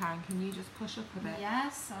ready, Karen, can you just push up a bit? yeah,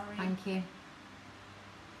 sorry. Thank you.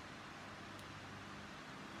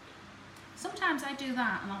 Sometimes I do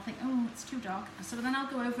that and I'll think, oh, it's too dark. So then I'll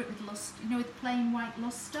go over it with luster, you know, with plain white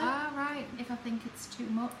luster. Ah, right. If I think it's too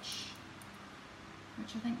much,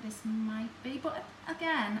 which I think this might be. But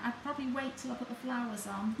again, I'd probably wait till I put the flowers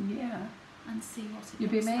on Yeah. and see what it You'd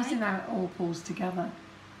be looks amazing like. how it all pulls together.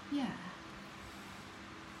 Yeah.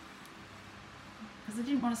 Because I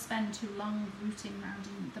didn't want to spend too long rooting around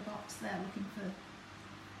in the box there looking for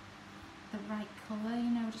the right colour, you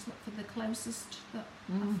know, just look for the closest that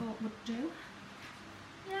I thought would do.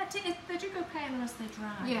 Yeah, they do go paler as they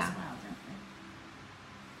dry Yeah. as well, don't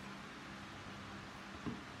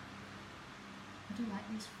they? I do like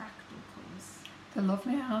these fractal colours. They're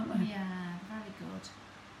lovely, aren't they? Yeah, very good.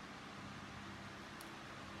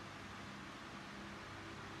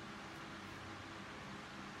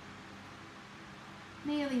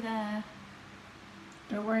 Nearly there.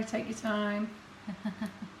 Don't worry, take your time.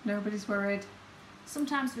 Nobody's worried.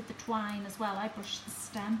 Sometimes with the twine as well, I brush the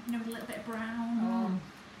stem, you know, with a little bit of brown or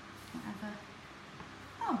whatever.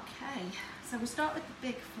 Okay, so we start with the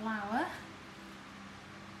big flower.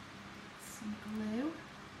 Some glue.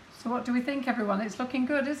 So what do we think, everyone? It's looking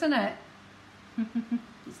good, isn't it?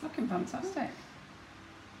 It's looking fantastic.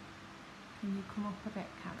 Can you come up a bit,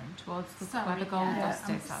 Karen, towards the, Sorry, where the gold yeah, dust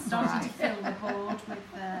I'm is? That's all starting right. to fill the board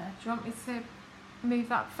with Do you want me to move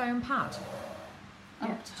that foam pad?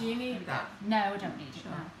 Yeah. Do you need that? No, I don't need it Sure.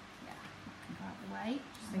 now. Yeah, that can go out the way.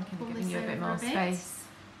 Just thinking Pull of giving this you a bit over more space.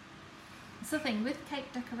 It's the thing with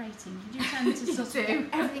cake decorating, you do tend to sort of do. get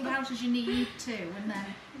everything out as you need to, and then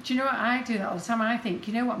Do you know what I do that all the time? I think,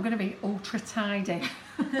 you know what, I'm going to be ultra tidy.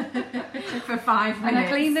 For 5 minutes. And I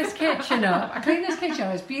clean this kitchen up.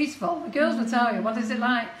 It's beautiful. The girls will tell you, what is it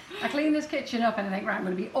like? I clean this kitchen up and I think, right, I'm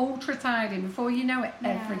going to be ultra tidy. Before you know it,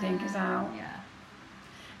 everything is out. Yeah.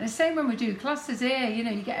 And the same when we do classes here, you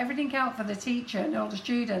know, you get everything out for the teacher and all the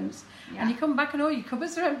students. Yeah. And you come back and all your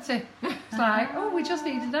cupboards are empty. It's like, oh, we just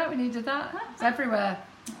needed that, we needed that. It's everywhere.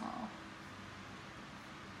 Oh.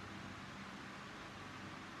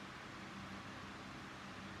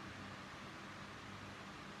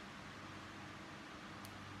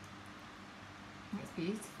 It's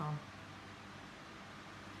beautiful.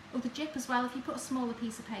 Oh, the jip as well. If you put a smaller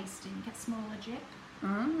piece of paste in, you get smaller jip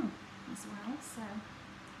as well. So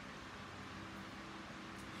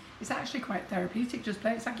It's actually quite therapeutic just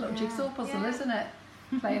playing. It's like a little Yeah. jigsaw puzzle, Yeah. isn't it?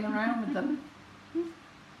 Playing around with them. yeah,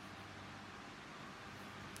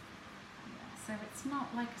 so it's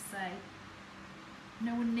not, like I say,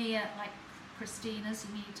 nowhere near like Christina's.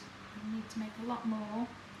 You need to make a lot more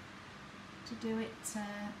to do it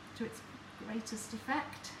to its greatest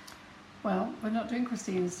effect. Well, we're not doing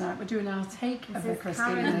Christina's tonight. We're doing our take of the is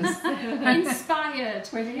Christina's. Inspired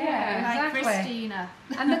Well, yeah, by exactly. Christina.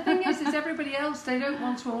 And the thing is everybody else, they don't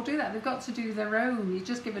want to all do that. They've got to do their own. You're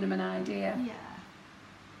just giving them an idea. Yeah.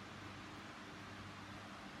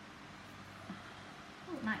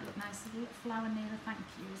 Oh, it might look nice with a little flower near the thank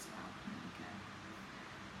you as well. There we go.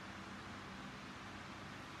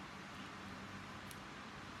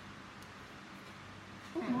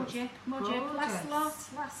 Oh, It more looks jip, last gorgeous. lot,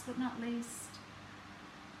 last but not least.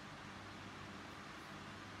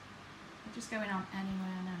 We're just going on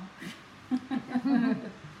anywhere now.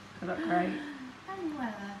 They look great.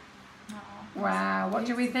 Anywhere. Oh, Wow, what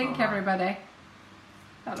do we think, Beautiful. everybody?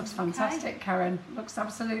 That looks Okay. fantastic, Karen. Looks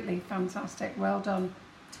absolutely fantastic. Well done.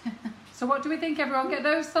 So what do we think, everyone? Get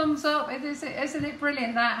those thumbs up. Isn't it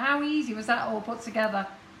brilliant? That how easy was that all put together?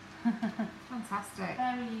 Fantastic.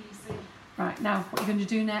 very easy. Right, now, what are you going to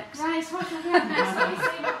do next? Right, what do we have next? Let me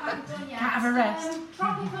see what I've done yet. Can't have a rest.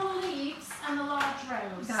 Tropical leaves and the large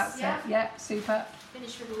rose. That's yeah? it. Yeah, super.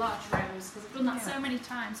 Finish with the large rose because I've done that so many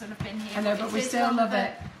times when I've been here. I know, but it we is still one of love the-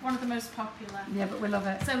 it. One of the most popular. Yeah, but we love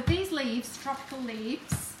it. So these leaves, tropical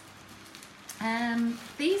leaves,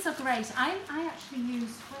 these are great. I actually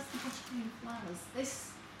use, where's the buttercream flowers?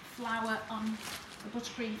 This flower on the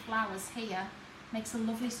buttercream flowers here makes a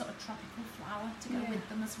lovely sort of tropical flower to go Yeah. with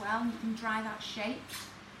them as well. And you can dry that shape.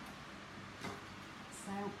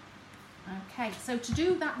 So, okay, so to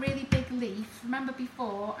do that really big leaf, remember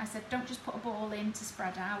before I said don't just put a ball in to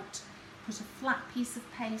spread out, put a flat piece of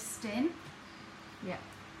paste in. Yeah.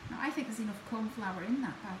 Now I think there's enough cornflour in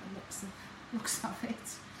that by the looks of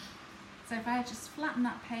it. So if I just flatten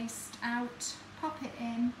that paste out, pop it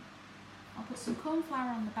in, I'll put some cornflour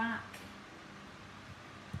on the back.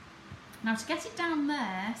 Now to get it down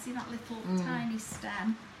there, see that little tiny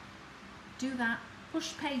stem, do that,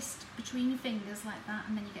 push paste between your fingers like that,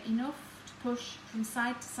 and then you get enough to push from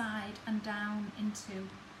side to side and down into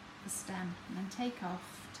the stem, and then take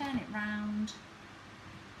off, turn it round,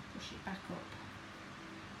 push it back up.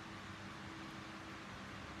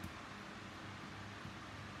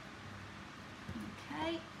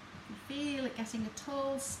 Okay, if you feel it getting at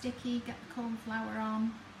all sticky, get the cornflour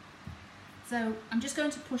on. So I'm just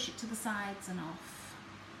going to push it to the sides and off.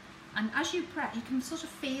 And as you prep, you can sort of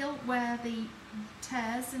feel where the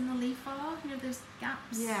tears in the leaf are, you know, those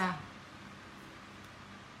gaps. Yeah.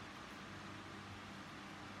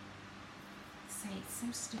 See, it's so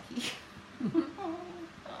sticky.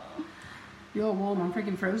 You're warm. I'm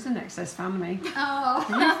freaking frozen next to this fan of me. Oh.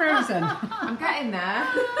 Are you frozen? I'm getting there.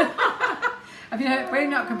 Have you know, we're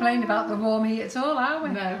not complaining about the warm heat at all, are we?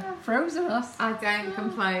 No. Frozen us. I don't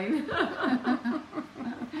complain.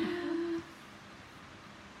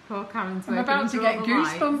 Poor Karen's I'm working about to under get all the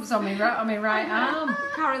lights. goosebumps on my right arm.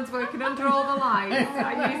 Karen's working under all the lights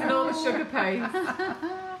and using all the sugar paste.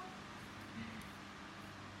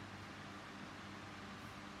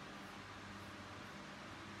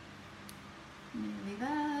 Nearly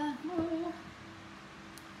there. More.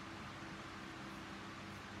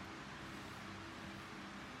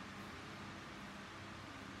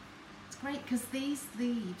 It's great because these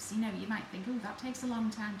leaves, you know, you might think, oh, that takes a long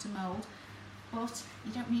time to mould, but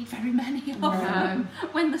you don't need very many of them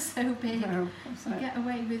when they're so big. No, You get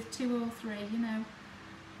away with 2 or 3, you know.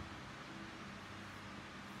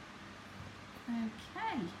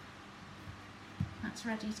 Okay. That's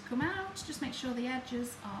ready to come out. Just make sure the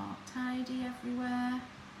edges are tidy everywhere.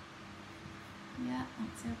 Yeah,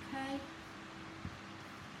 that's okay.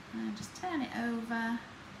 And just turn it over.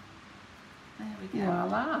 There we go.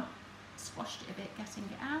 Voila. Squashed it a bit getting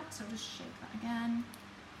it out, so just shake that again.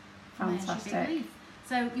 And there's your big Fantastic. leaf.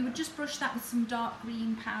 So you would just brush that with some dark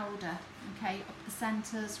green powder, okay, up the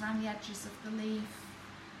centres, around the edges of the leaf,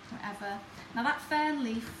 whatever. Now that fern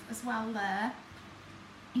leaf as well there,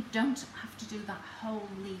 you don't have to do that whole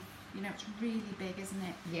leaf, you know, it's really big, isn't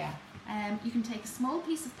it? Yeah. You can take a small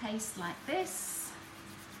piece of paste like this,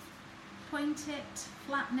 point it,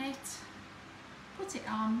 flatten it, put it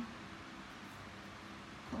on,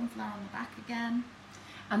 cornflour on the back again.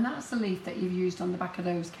 And that's the leaf that you've used on the back of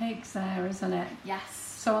those cakes there, isn't it? Yes.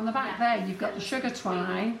 So on the back Yeah. there, you've got the sugar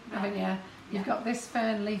twine, haven't you? You've got this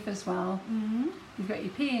fern leaf as well. Mm-hmm. You've got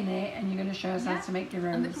your peony, and you're going to show us how to make your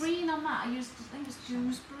rose. And the green on that, I used, I think it's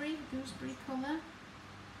gooseberry colour.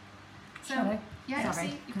 So, Shall I? yeah, Sorry,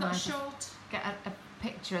 see, you've can got I a just- short. Get a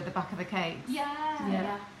picture at the back of the cake. Yeah.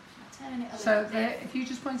 Yeah. Turn it a So little bit. if you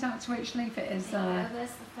just point out to which leaf it is Yeah, there,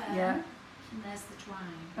 there's the fern. Yeah. And there's the twine.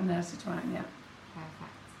 and there's the twine, yeah.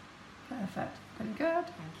 Perfect. Perfect. Pretty good.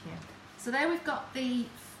 Thank you. So there we've got the,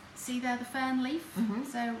 see there, the fern leaf. Mhm.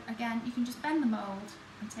 So again, you can just bend the mould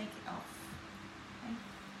and take it off. Okay.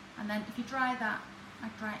 And then if you dry that,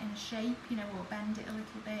 I'd dry it in a shape, you know, or bend it a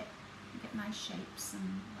little bit. You get nice shapes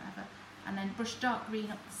and whatever. And then brush dark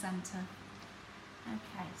green up the centre.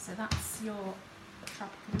 Okay, so that's your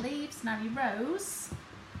tropical leaves. Now your rose,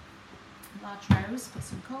 a large rose, put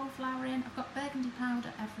some cornflour in. I've got burgundy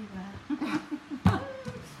powder everywhere.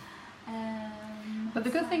 But the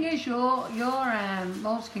good thing is your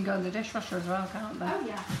moulds can go in the dishwasher as well, can't they? Oh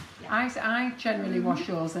yeah, yeah, I generally wash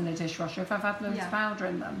yours in the dishwasher if I've had loads Yeah. of powder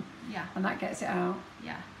in them, yeah, and that gets it out.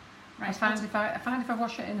 yeah. I find if I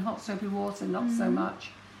wash it in hot soapy water, not so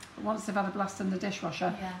much. But once they've had a blast in the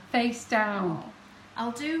dishwasher, Yeah. face down.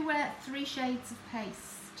 I'll do 3 shades of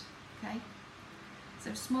paste, okay?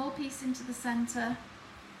 So small piece into the centre,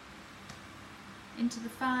 into the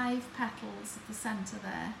 5 petals of the centre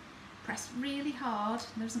there. Press really hard,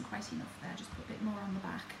 there isn't quite enough there, just put a bit more on the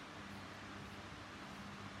back.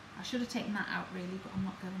 I should have taken that out really, but I'm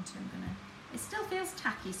not going to, I'm going to. It still feels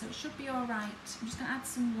tacky, so it should be all right. I'm just going to add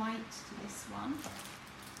some white to this one.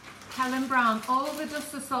 Helen Brown, all the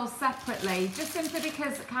dust are sold separately, just simply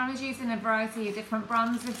because Karen's using a variety of different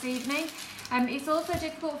brands this evening. It's also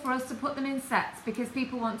difficult for us to put them in sets because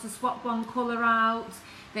people want to swap one colour out,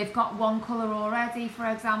 they've got one colour already, for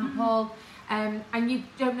example, and you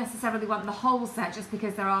don't necessarily want the whole set just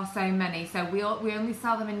because there are so many, so we only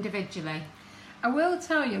sell them individually. I will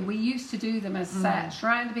tell you, we used to do them as sets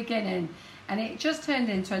right at the beginning, and it just turned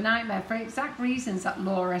into a nightmare for exact reasons that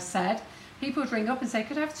Laura said. People would ring up and say,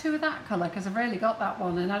 could I have 2 of that colour, because I've really got that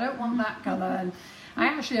one and I don't want that colour, and I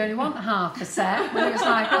actually only want half a set. But it was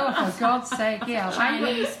like, oh, for God's sake, yeah,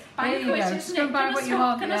 there you go, just go and buy what you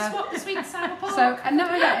want. Can I swap the sweet and sour pork? So, and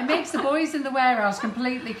no, it makes the boys in the warehouse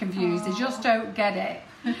completely confused. They just don't get it,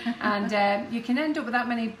 and you can end up with that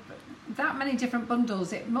many different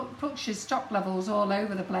bundles. It pushes stock levels all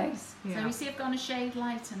over the place. So you see I've gone a shade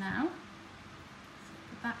lighter now. So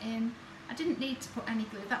put that in. I didn't need to put any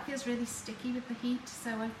glue. That feels really sticky with the heat,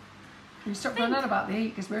 so I... You stop running on about the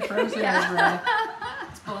heat because we're frozen over here.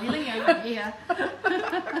 It's boiling over here.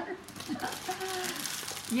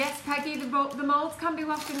 Yes, Peggy, the moulds can be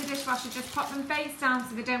washed in the dishwasher. Just pop them face down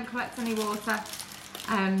so they don't collect any water,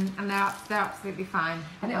 and they're absolutely fine.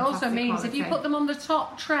 And it also means if you quality. put them on the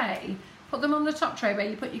top tray, where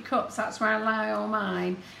you put your cups, that's where I lie all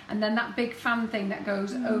mine, and then that big fan thing that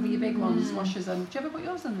goes over your big ones washes them. Do you ever put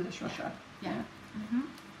yours in the dishwasher? Yeah.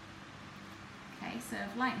 Okay, so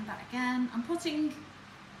I've lightened that again. I'm putting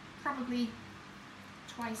probably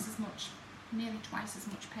nearly twice as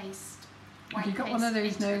much paste. Have you got paste one of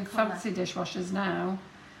those into new the colour. fancy dishwashers now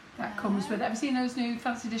that comes with, have you seen those new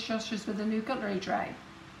fancy dishwashers with a new cutlery tray?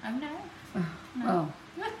 Oh no. Well,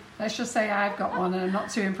 Let's just say I've got one and I'm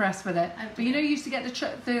not too impressed with it. Oh, But you know, you used to get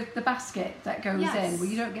the basket that goes Yes. in. Well,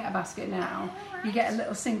 you don't get a basket now. Oh, right. You get a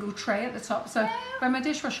little single tray at the top. So when my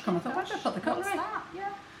dishwasher come, I thought, where do I put the What's cutlery? that? Yeah.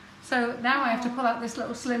 So now I have to pull out this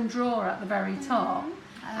little slim drawer at the very top.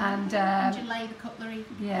 And you lay the cutlery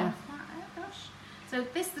yeah. off that. Oh gosh. So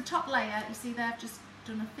this, the top layer, you see there, I've just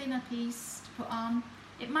done a thinner piece to put on.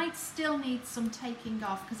 It might still need some taking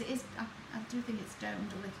off because it is, I do think it's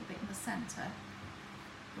domed a little bit in the centre.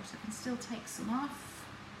 But I can still take some off.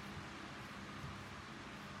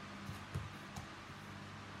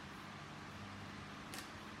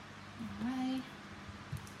 Away.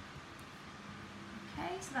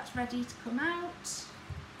 Okay, so that's ready to come out. Just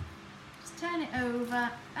turn it over,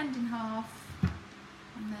 bend in half,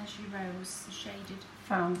 and there's your rose, the shaded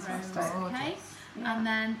Fantastic. rose. Okay, Yeah. and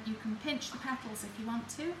then you can pinch the petals if you want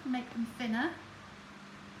to, make them thinner.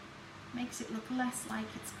 Makes it look less like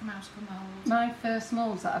it's come out of a mould. My first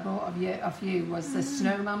moulds that I bought of you was the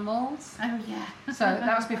snowman moulds. Oh yeah. So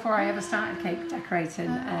that was before I ever started cake decorating.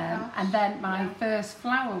 gosh. And then my Yeah. first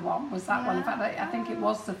flower one was that one. In Yeah. fact, I think it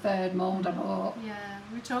was the third mould I bought. Yeah,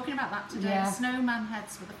 we were talking about that today. Yeah. Snowman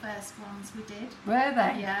heads were the first ones we did. Were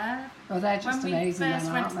they? Yeah. Well, they're just When we amazing first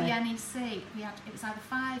then, went aren't to the they? NEC, it was either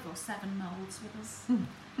 5 or 7 moulds with us,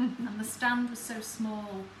 and the stand was so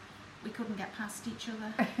small we couldn't get past each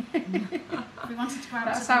other. We wanted to go out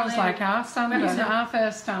That to sounds the like loo, our stand, Where was wasn't it? it? Our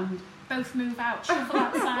first stand. both move out, shuffle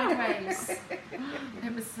out sideways.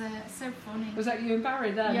 It was so funny. Was that you and Barry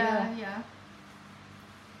then? Yeah.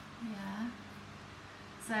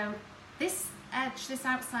 So this edge, this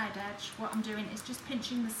outside edge, what I'm doing is just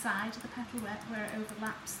pinching the side of the petal where it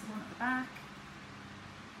overlaps the one at the back.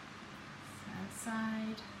 So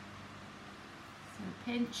side. So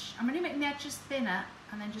pinch. I'm only making the edges thinner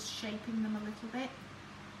and then just shaping them a little bit.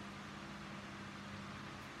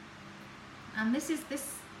 And this,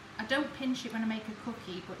 I don't pinch it when I make a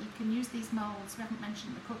cookie, but you can use these moulds. We haven't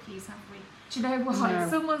mentioned the cookies, have we? Do you know what? No.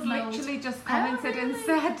 Someone's Mould. literally just commented and really?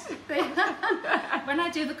 said, When I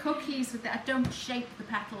do the cookies with it, I don't shape the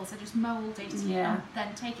petals, I just mould it Yeah. and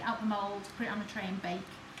then take it out the mould, put it on a tray and bake.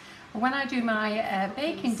 Well, when I do my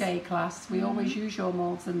baking Cookies. day class, we always use your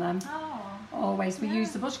moulds in them. Oh. Always. We Yeah.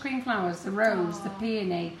 use the buttercream flowers, the rose, the Oh.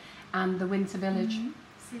 peony, and the winter village.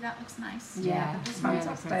 See, that looks nice. Yeah, it's it's really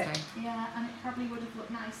fantastic. pretty. Yeah, and it probably would have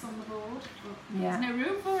looked nice on the board, but Yeah. there's no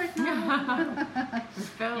room for it now. We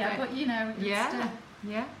filled Yeah, it. but you know, it Yeah. would still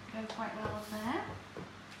Yeah. go quite well on there.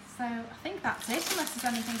 So I think that's it, unless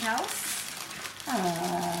there's anything else. I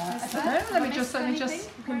Is don't there? know. Have Let I me just. missed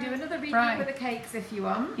We can do another recap Right. with the cakes if you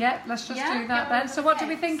want. Yeah, let's just Yeah, do that go then. on So, with what the do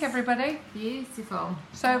we think, cakes. everybody? Beautiful.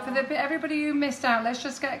 So, for everybody who missed out, let's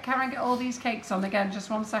just get Karen get all these cakes on again. Just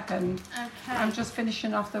 1 second. Okay. I'm just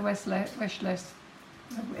finishing off the wish list. The wish Right.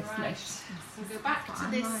 list. So go back to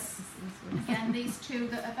this. Again, these two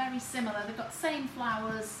that are very similar. They've got same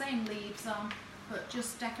flowers, same leaves on, but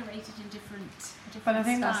just decorated in different But I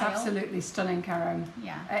think style. that's absolutely stunning, Karen.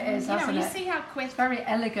 Yeah. It is, You know, hasn't you it? see how quick It's very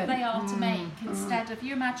elegant. they are to make. Instead of,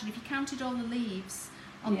 you imagine if you counted all the leaves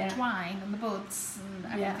on Yeah. the twine and the buds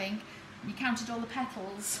and Yeah. everything, you counted all the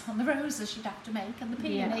petals on the roses you'd have to make and the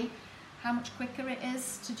peony, how much quicker it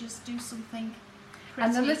is to just do something pretty.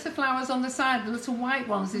 And the little flowers on the side, the little white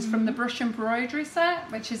ones, is from the brush embroidery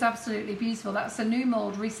set, which is absolutely beautiful. That's a new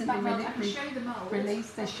mould recently That mould, I can show you the mould.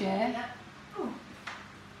 released this year. Yeah. Ooh.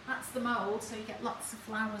 That's the mould, so you get lots of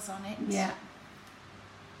flowers on it. Yeah.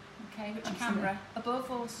 Okay, which Absolutely. camera?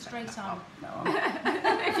 Above or straight on? No,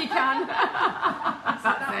 If you can.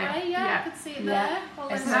 That way, yeah, I can see it there. All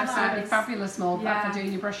It's those an absolutely flowers. fabulous mould that Yeah. for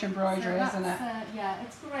doing your brush embroidery, So isn't it? that's, yeah,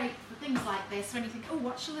 it's great for things like this when you think, oh,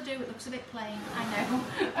 what shall I do? It looks a bit plain. I know.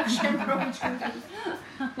 Brush embroidery.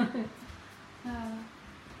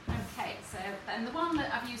 Okay, so then the one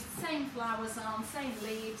that I've used the same flowers on, same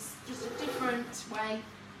leaves, just a different way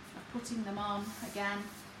of putting them on again.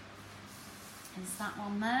 Is that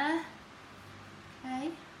one there? Okay.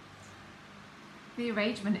 The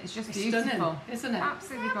arrangement is just It's beautiful. stunning, isn't it?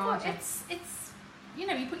 Absolutely Yeah, but gorgeous. it's you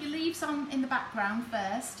know, you put your leaves on in the background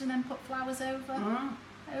first and then put flowers over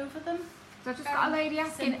them. So I've just got a lady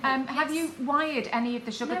asking, Simple, have yes. you wired any of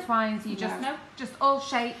the sugar No. twines? You just No. just all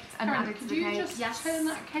shaped and Karen, added to could the you cake? just Yes. turn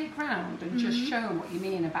that cake round and just show 'em what you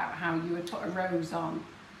mean about how you would put a rose on?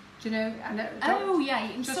 Do you know? And Oh yeah,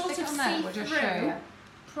 you can just sort stick of on there. see We'll just through. show you.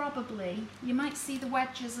 Probably. You might see the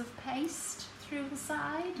wedges of paste through the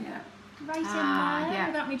side. Yeah. Right in Ah, there yeah,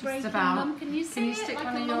 without me just breaking about. them. Can you see Can you it? stick Like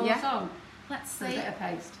one a of little- yours Yeah. on? Let's Or is see. it a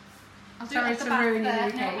paste? I'll do Sorry it at to the back ruin your there.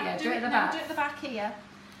 new cake, yeah, do it at the no, back. do it at the back here.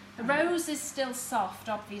 The rose is still soft,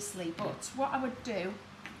 obviously, but what I would do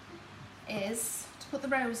is to put the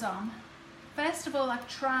rose on, first of all I'd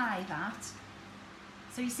try that.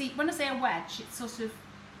 So you see, when I say a wedge, it's sort of...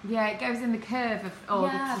 Yeah, it goes in the curve of, or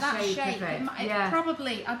yeah, the that shape of it. It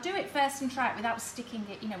probably, I'd do it first and try it without sticking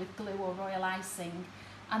it, you know, with glue or royal icing.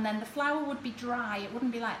 And then the flour would be dry, it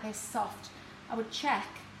wouldn't be like this soft. I would check.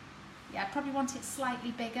 Yeah, I probably want it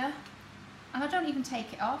slightly bigger. And I don't even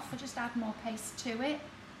take it off, I just add more paste to it.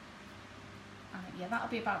 And yeah, that'll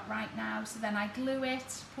be about right now. So then I glue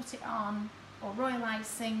it, put it on, or royal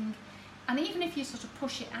icing. And even if you sort of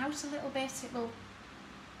push it out a little bit, it will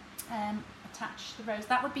attach the rose.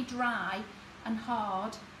 That would be dry and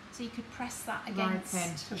hard, so you could press that against. Right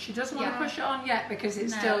in. So she doesn't want to push it on yet because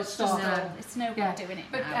it's still soft. It's no good doing it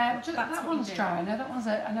but now. that one's dry. I know that one's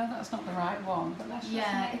I know that's not the right one, but let's just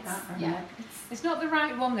make that for a minute. It's not the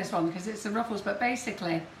right one, this one, because it's the ruffles. But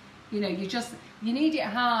basically, you know, you need it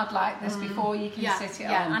hard like this before you can sit it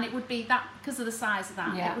on. Yeah, and it would be that, because of the size of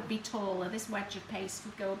that, Yeah. it would be taller. This wedge of paste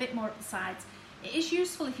would go a bit more at the sides. It is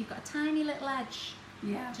useful if you've got a tiny little edge.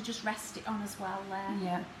 Yeah. To just rest it on as well there.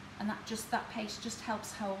 Yeah. And that paste just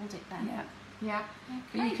helps hold it then. Yeah. Yeah.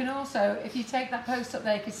 Okay. But you can also, if you take that post up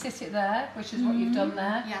there, you can sit it there, which is what you've done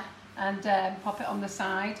there. Yeah. And pop it on the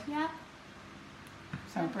side. Yeah.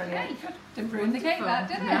 So brilliant. Okay. Didn't ruin the cake, that,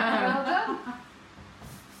 did it? No. Well done.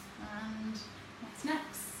 And what's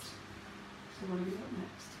next? So what have we got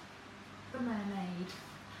next? The mermaid.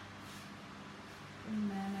 The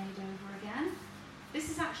mermaid over again. This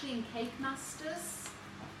is actually in Cake Masters.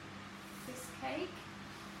 This cake.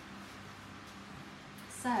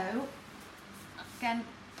 So, again,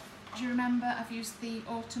 do you remember I've used the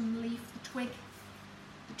autumn leaf,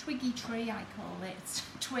 the twiggy tree I call it. It's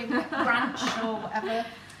twig, branch or whatever.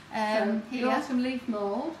 So the Here. autumn leaf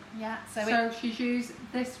mould. Yeah, So she's used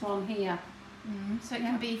this one here. so it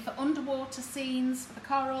can be for underwater scenes, for the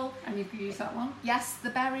coral. And you can use that one. Yes, the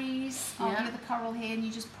berries are Yeah. the other coral here, and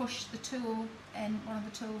you just push the tool in, one of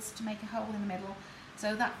the tools, to make a hole in the middle.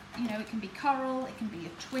 So that, you know, it can be coral, it can be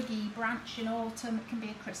a twiggy branch in autumn, it can be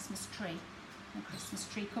a Christmas tree. A Christmas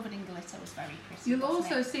tree covered in glitter was very Christmas. You'll wasn't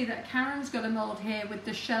also it? see that Karen's got a mould here with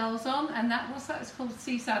the shells on, and what's that? It's called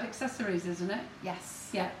Seaside Accessories, isn't it? Yes.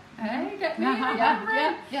 Yeah. Hey, get me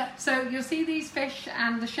Yeah. So you'll see these fish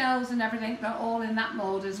and the shells and everything, they're all in that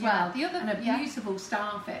mould as well. The other, and a beautiful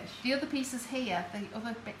starfish. The other pieces here, the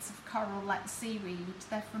other bits of coral like the seaweed,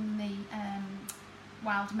 they're from the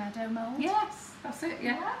wild meadow mould. Yes, that's it,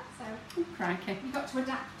 yeah. So Oh, crikey. you've got to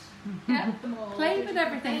adapt Yeah. the mould. Play with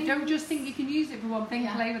everything. Don't just think you can use it for one thing,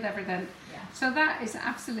 Yeah. play with everything. Yeah. So that is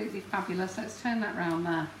absolutely fabulous. Let's turn that round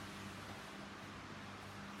there.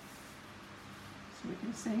 So we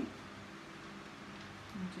can see. And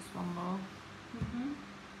just one more. Yeah.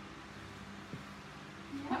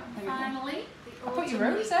 there we go. Finally, I put your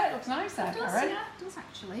rose there, it looks nice there, It does, Karen. yeah, it does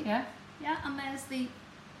actually. Yeah, Yeah, and there's the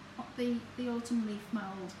autumn leaf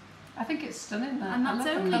mould. I think it's stunning that. And I that's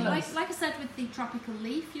love only, the colours. like I said with the tropical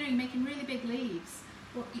leaf, you know, you're making really big leaves,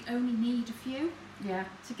 but you only need a few Yeah,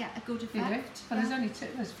 to get a good you do. effect. But there's only two,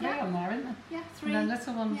 there's three Yeah. on there, isn't there? Yeah, three. And then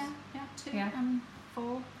little ones. Yeah, two Yeah. and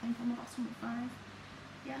four, I think on the bottom with 5.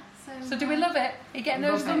 Yeah, So do we love it? You're getting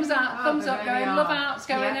those Love thumbs it. up, Oh, thumbs they up really going, love are. arts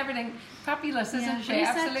going, Yeah. everything. Fabulous, isn't Yeah. she? You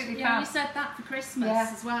said- Absolutely yeah, you fab. said that for Christmas Yeah.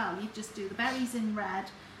 as well. You just do the berries in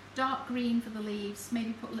red, dark green for the leaves,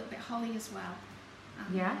 maybe put a little bit of holly as well.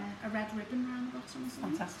 And Yeah. a red ribbon around the bottom or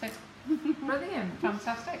something. Fantastic. Brilliant.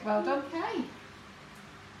 Fantastic. Well done. Okay.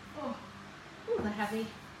 Oh, they're heavy.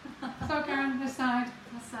 So Karen, this side.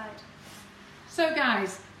 This side. So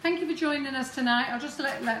guys, thank you for joining us tonight. I'll just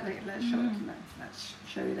let's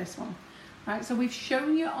show you this one. Right, so we've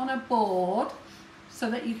shown you on a board so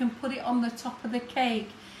that you can put it on the top of the cake.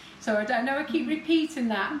 So I don't know, I keep repeating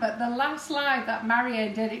that, but the last live that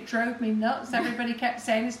Marianne did, it drove me nuts. Everybody kept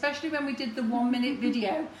saying, especially when we did the 1-minute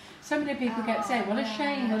video, so many people kept saying, what a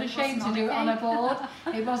shame to do it on a board.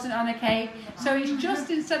 It wasn't on a cake. So it's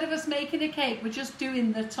just, instead of us making a cake, we're just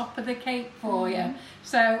doing the top of the cake for you.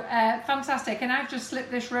 So fantastic. And I've just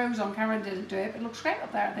slipped this rose on. Karen didn't do it, but it looks great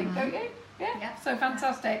up there, I think, don't you? Yeah, so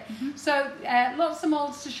fantastic. So lots of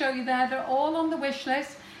moulds to show you there. They're all on the wish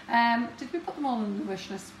list. Did we put them all on the wish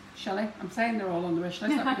list, Shelley? I'm saying they're all on the wish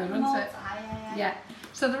list. That'd be good, wouldn't it? Yeah.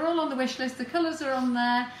 So they're all on the wish list. The colours are on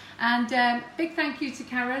there. And big thank you to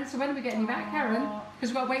Karen. So when are we getting you back, Karen? Because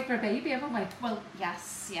we've got to wait for a baby, haven't we? Well, yes,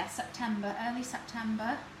 September, early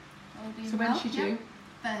September. All being So when's she due?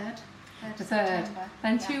 3rd. The 3rd. September.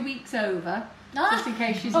 Then Yeah. 2 weeks over, Ah! just in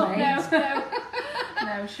case she's Oh, late. no.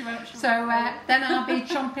 No, she won't. So then I'll be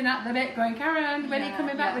chomping at the bit going, Karen, when are you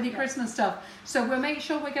coming back with your Christmas stuff? So we'll make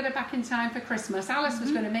sure we get it back in time for Christmas. Alice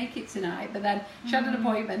was going to make it tonight, but then she had an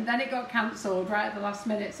appointment, then it got cancelled right at the last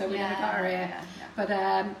minute, so we never got her here. But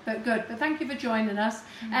good. But thank you for joining us.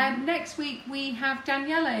 Next week we have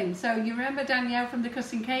Danielle in. So you remember Danielle from the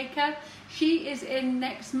Custom Caker? She is in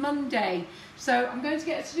next Monday. So I'm going to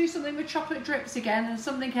get her to do something with chocolate drips again and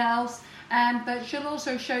something else. But she'll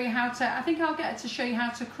also show you how to, I think I'll get her to show you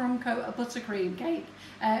how to crumb coat a buttercream cake.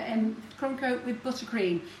 And crumb coat with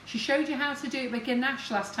buttercream. She showed you how to do it with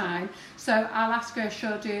ganache last time, so I'll ask her if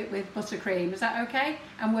she'll do it with buttercream. Is that okay?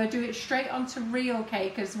 And we'll do it straight onto real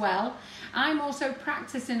cake as well. I'm also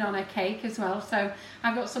practicing on a cake as well, so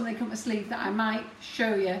I've got something up my sleeve that I might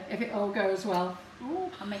show you if it all goes well.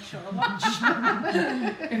 Ooh, I'll make sure I watch.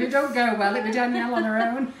 If it don't go well, it'll be Danielle on her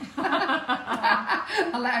own.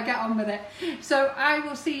 I'll let her get on with it. So I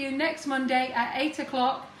will see you next Monday at 8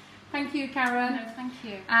 o'clock. Thank you, Karen. No, thank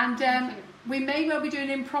you. And we may well be doing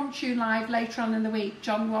an impromptu live later on in the week.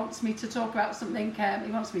 John wants me to talk about something.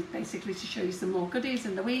 He wants me basically to show you some more goodies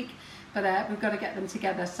in the week, but we've got to get them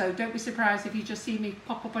together. So don't be surprised if you just see me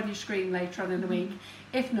pop up on your screen later on in the week.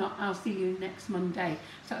 If not, I'll see you next Monday.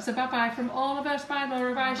 So that's a bye-bye from all of us. Bye,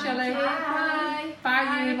 Laura. Bye, Shelley. Bye.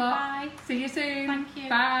 Bye, you lot. Bye. See you soon. Thank you.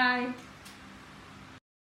 Bye.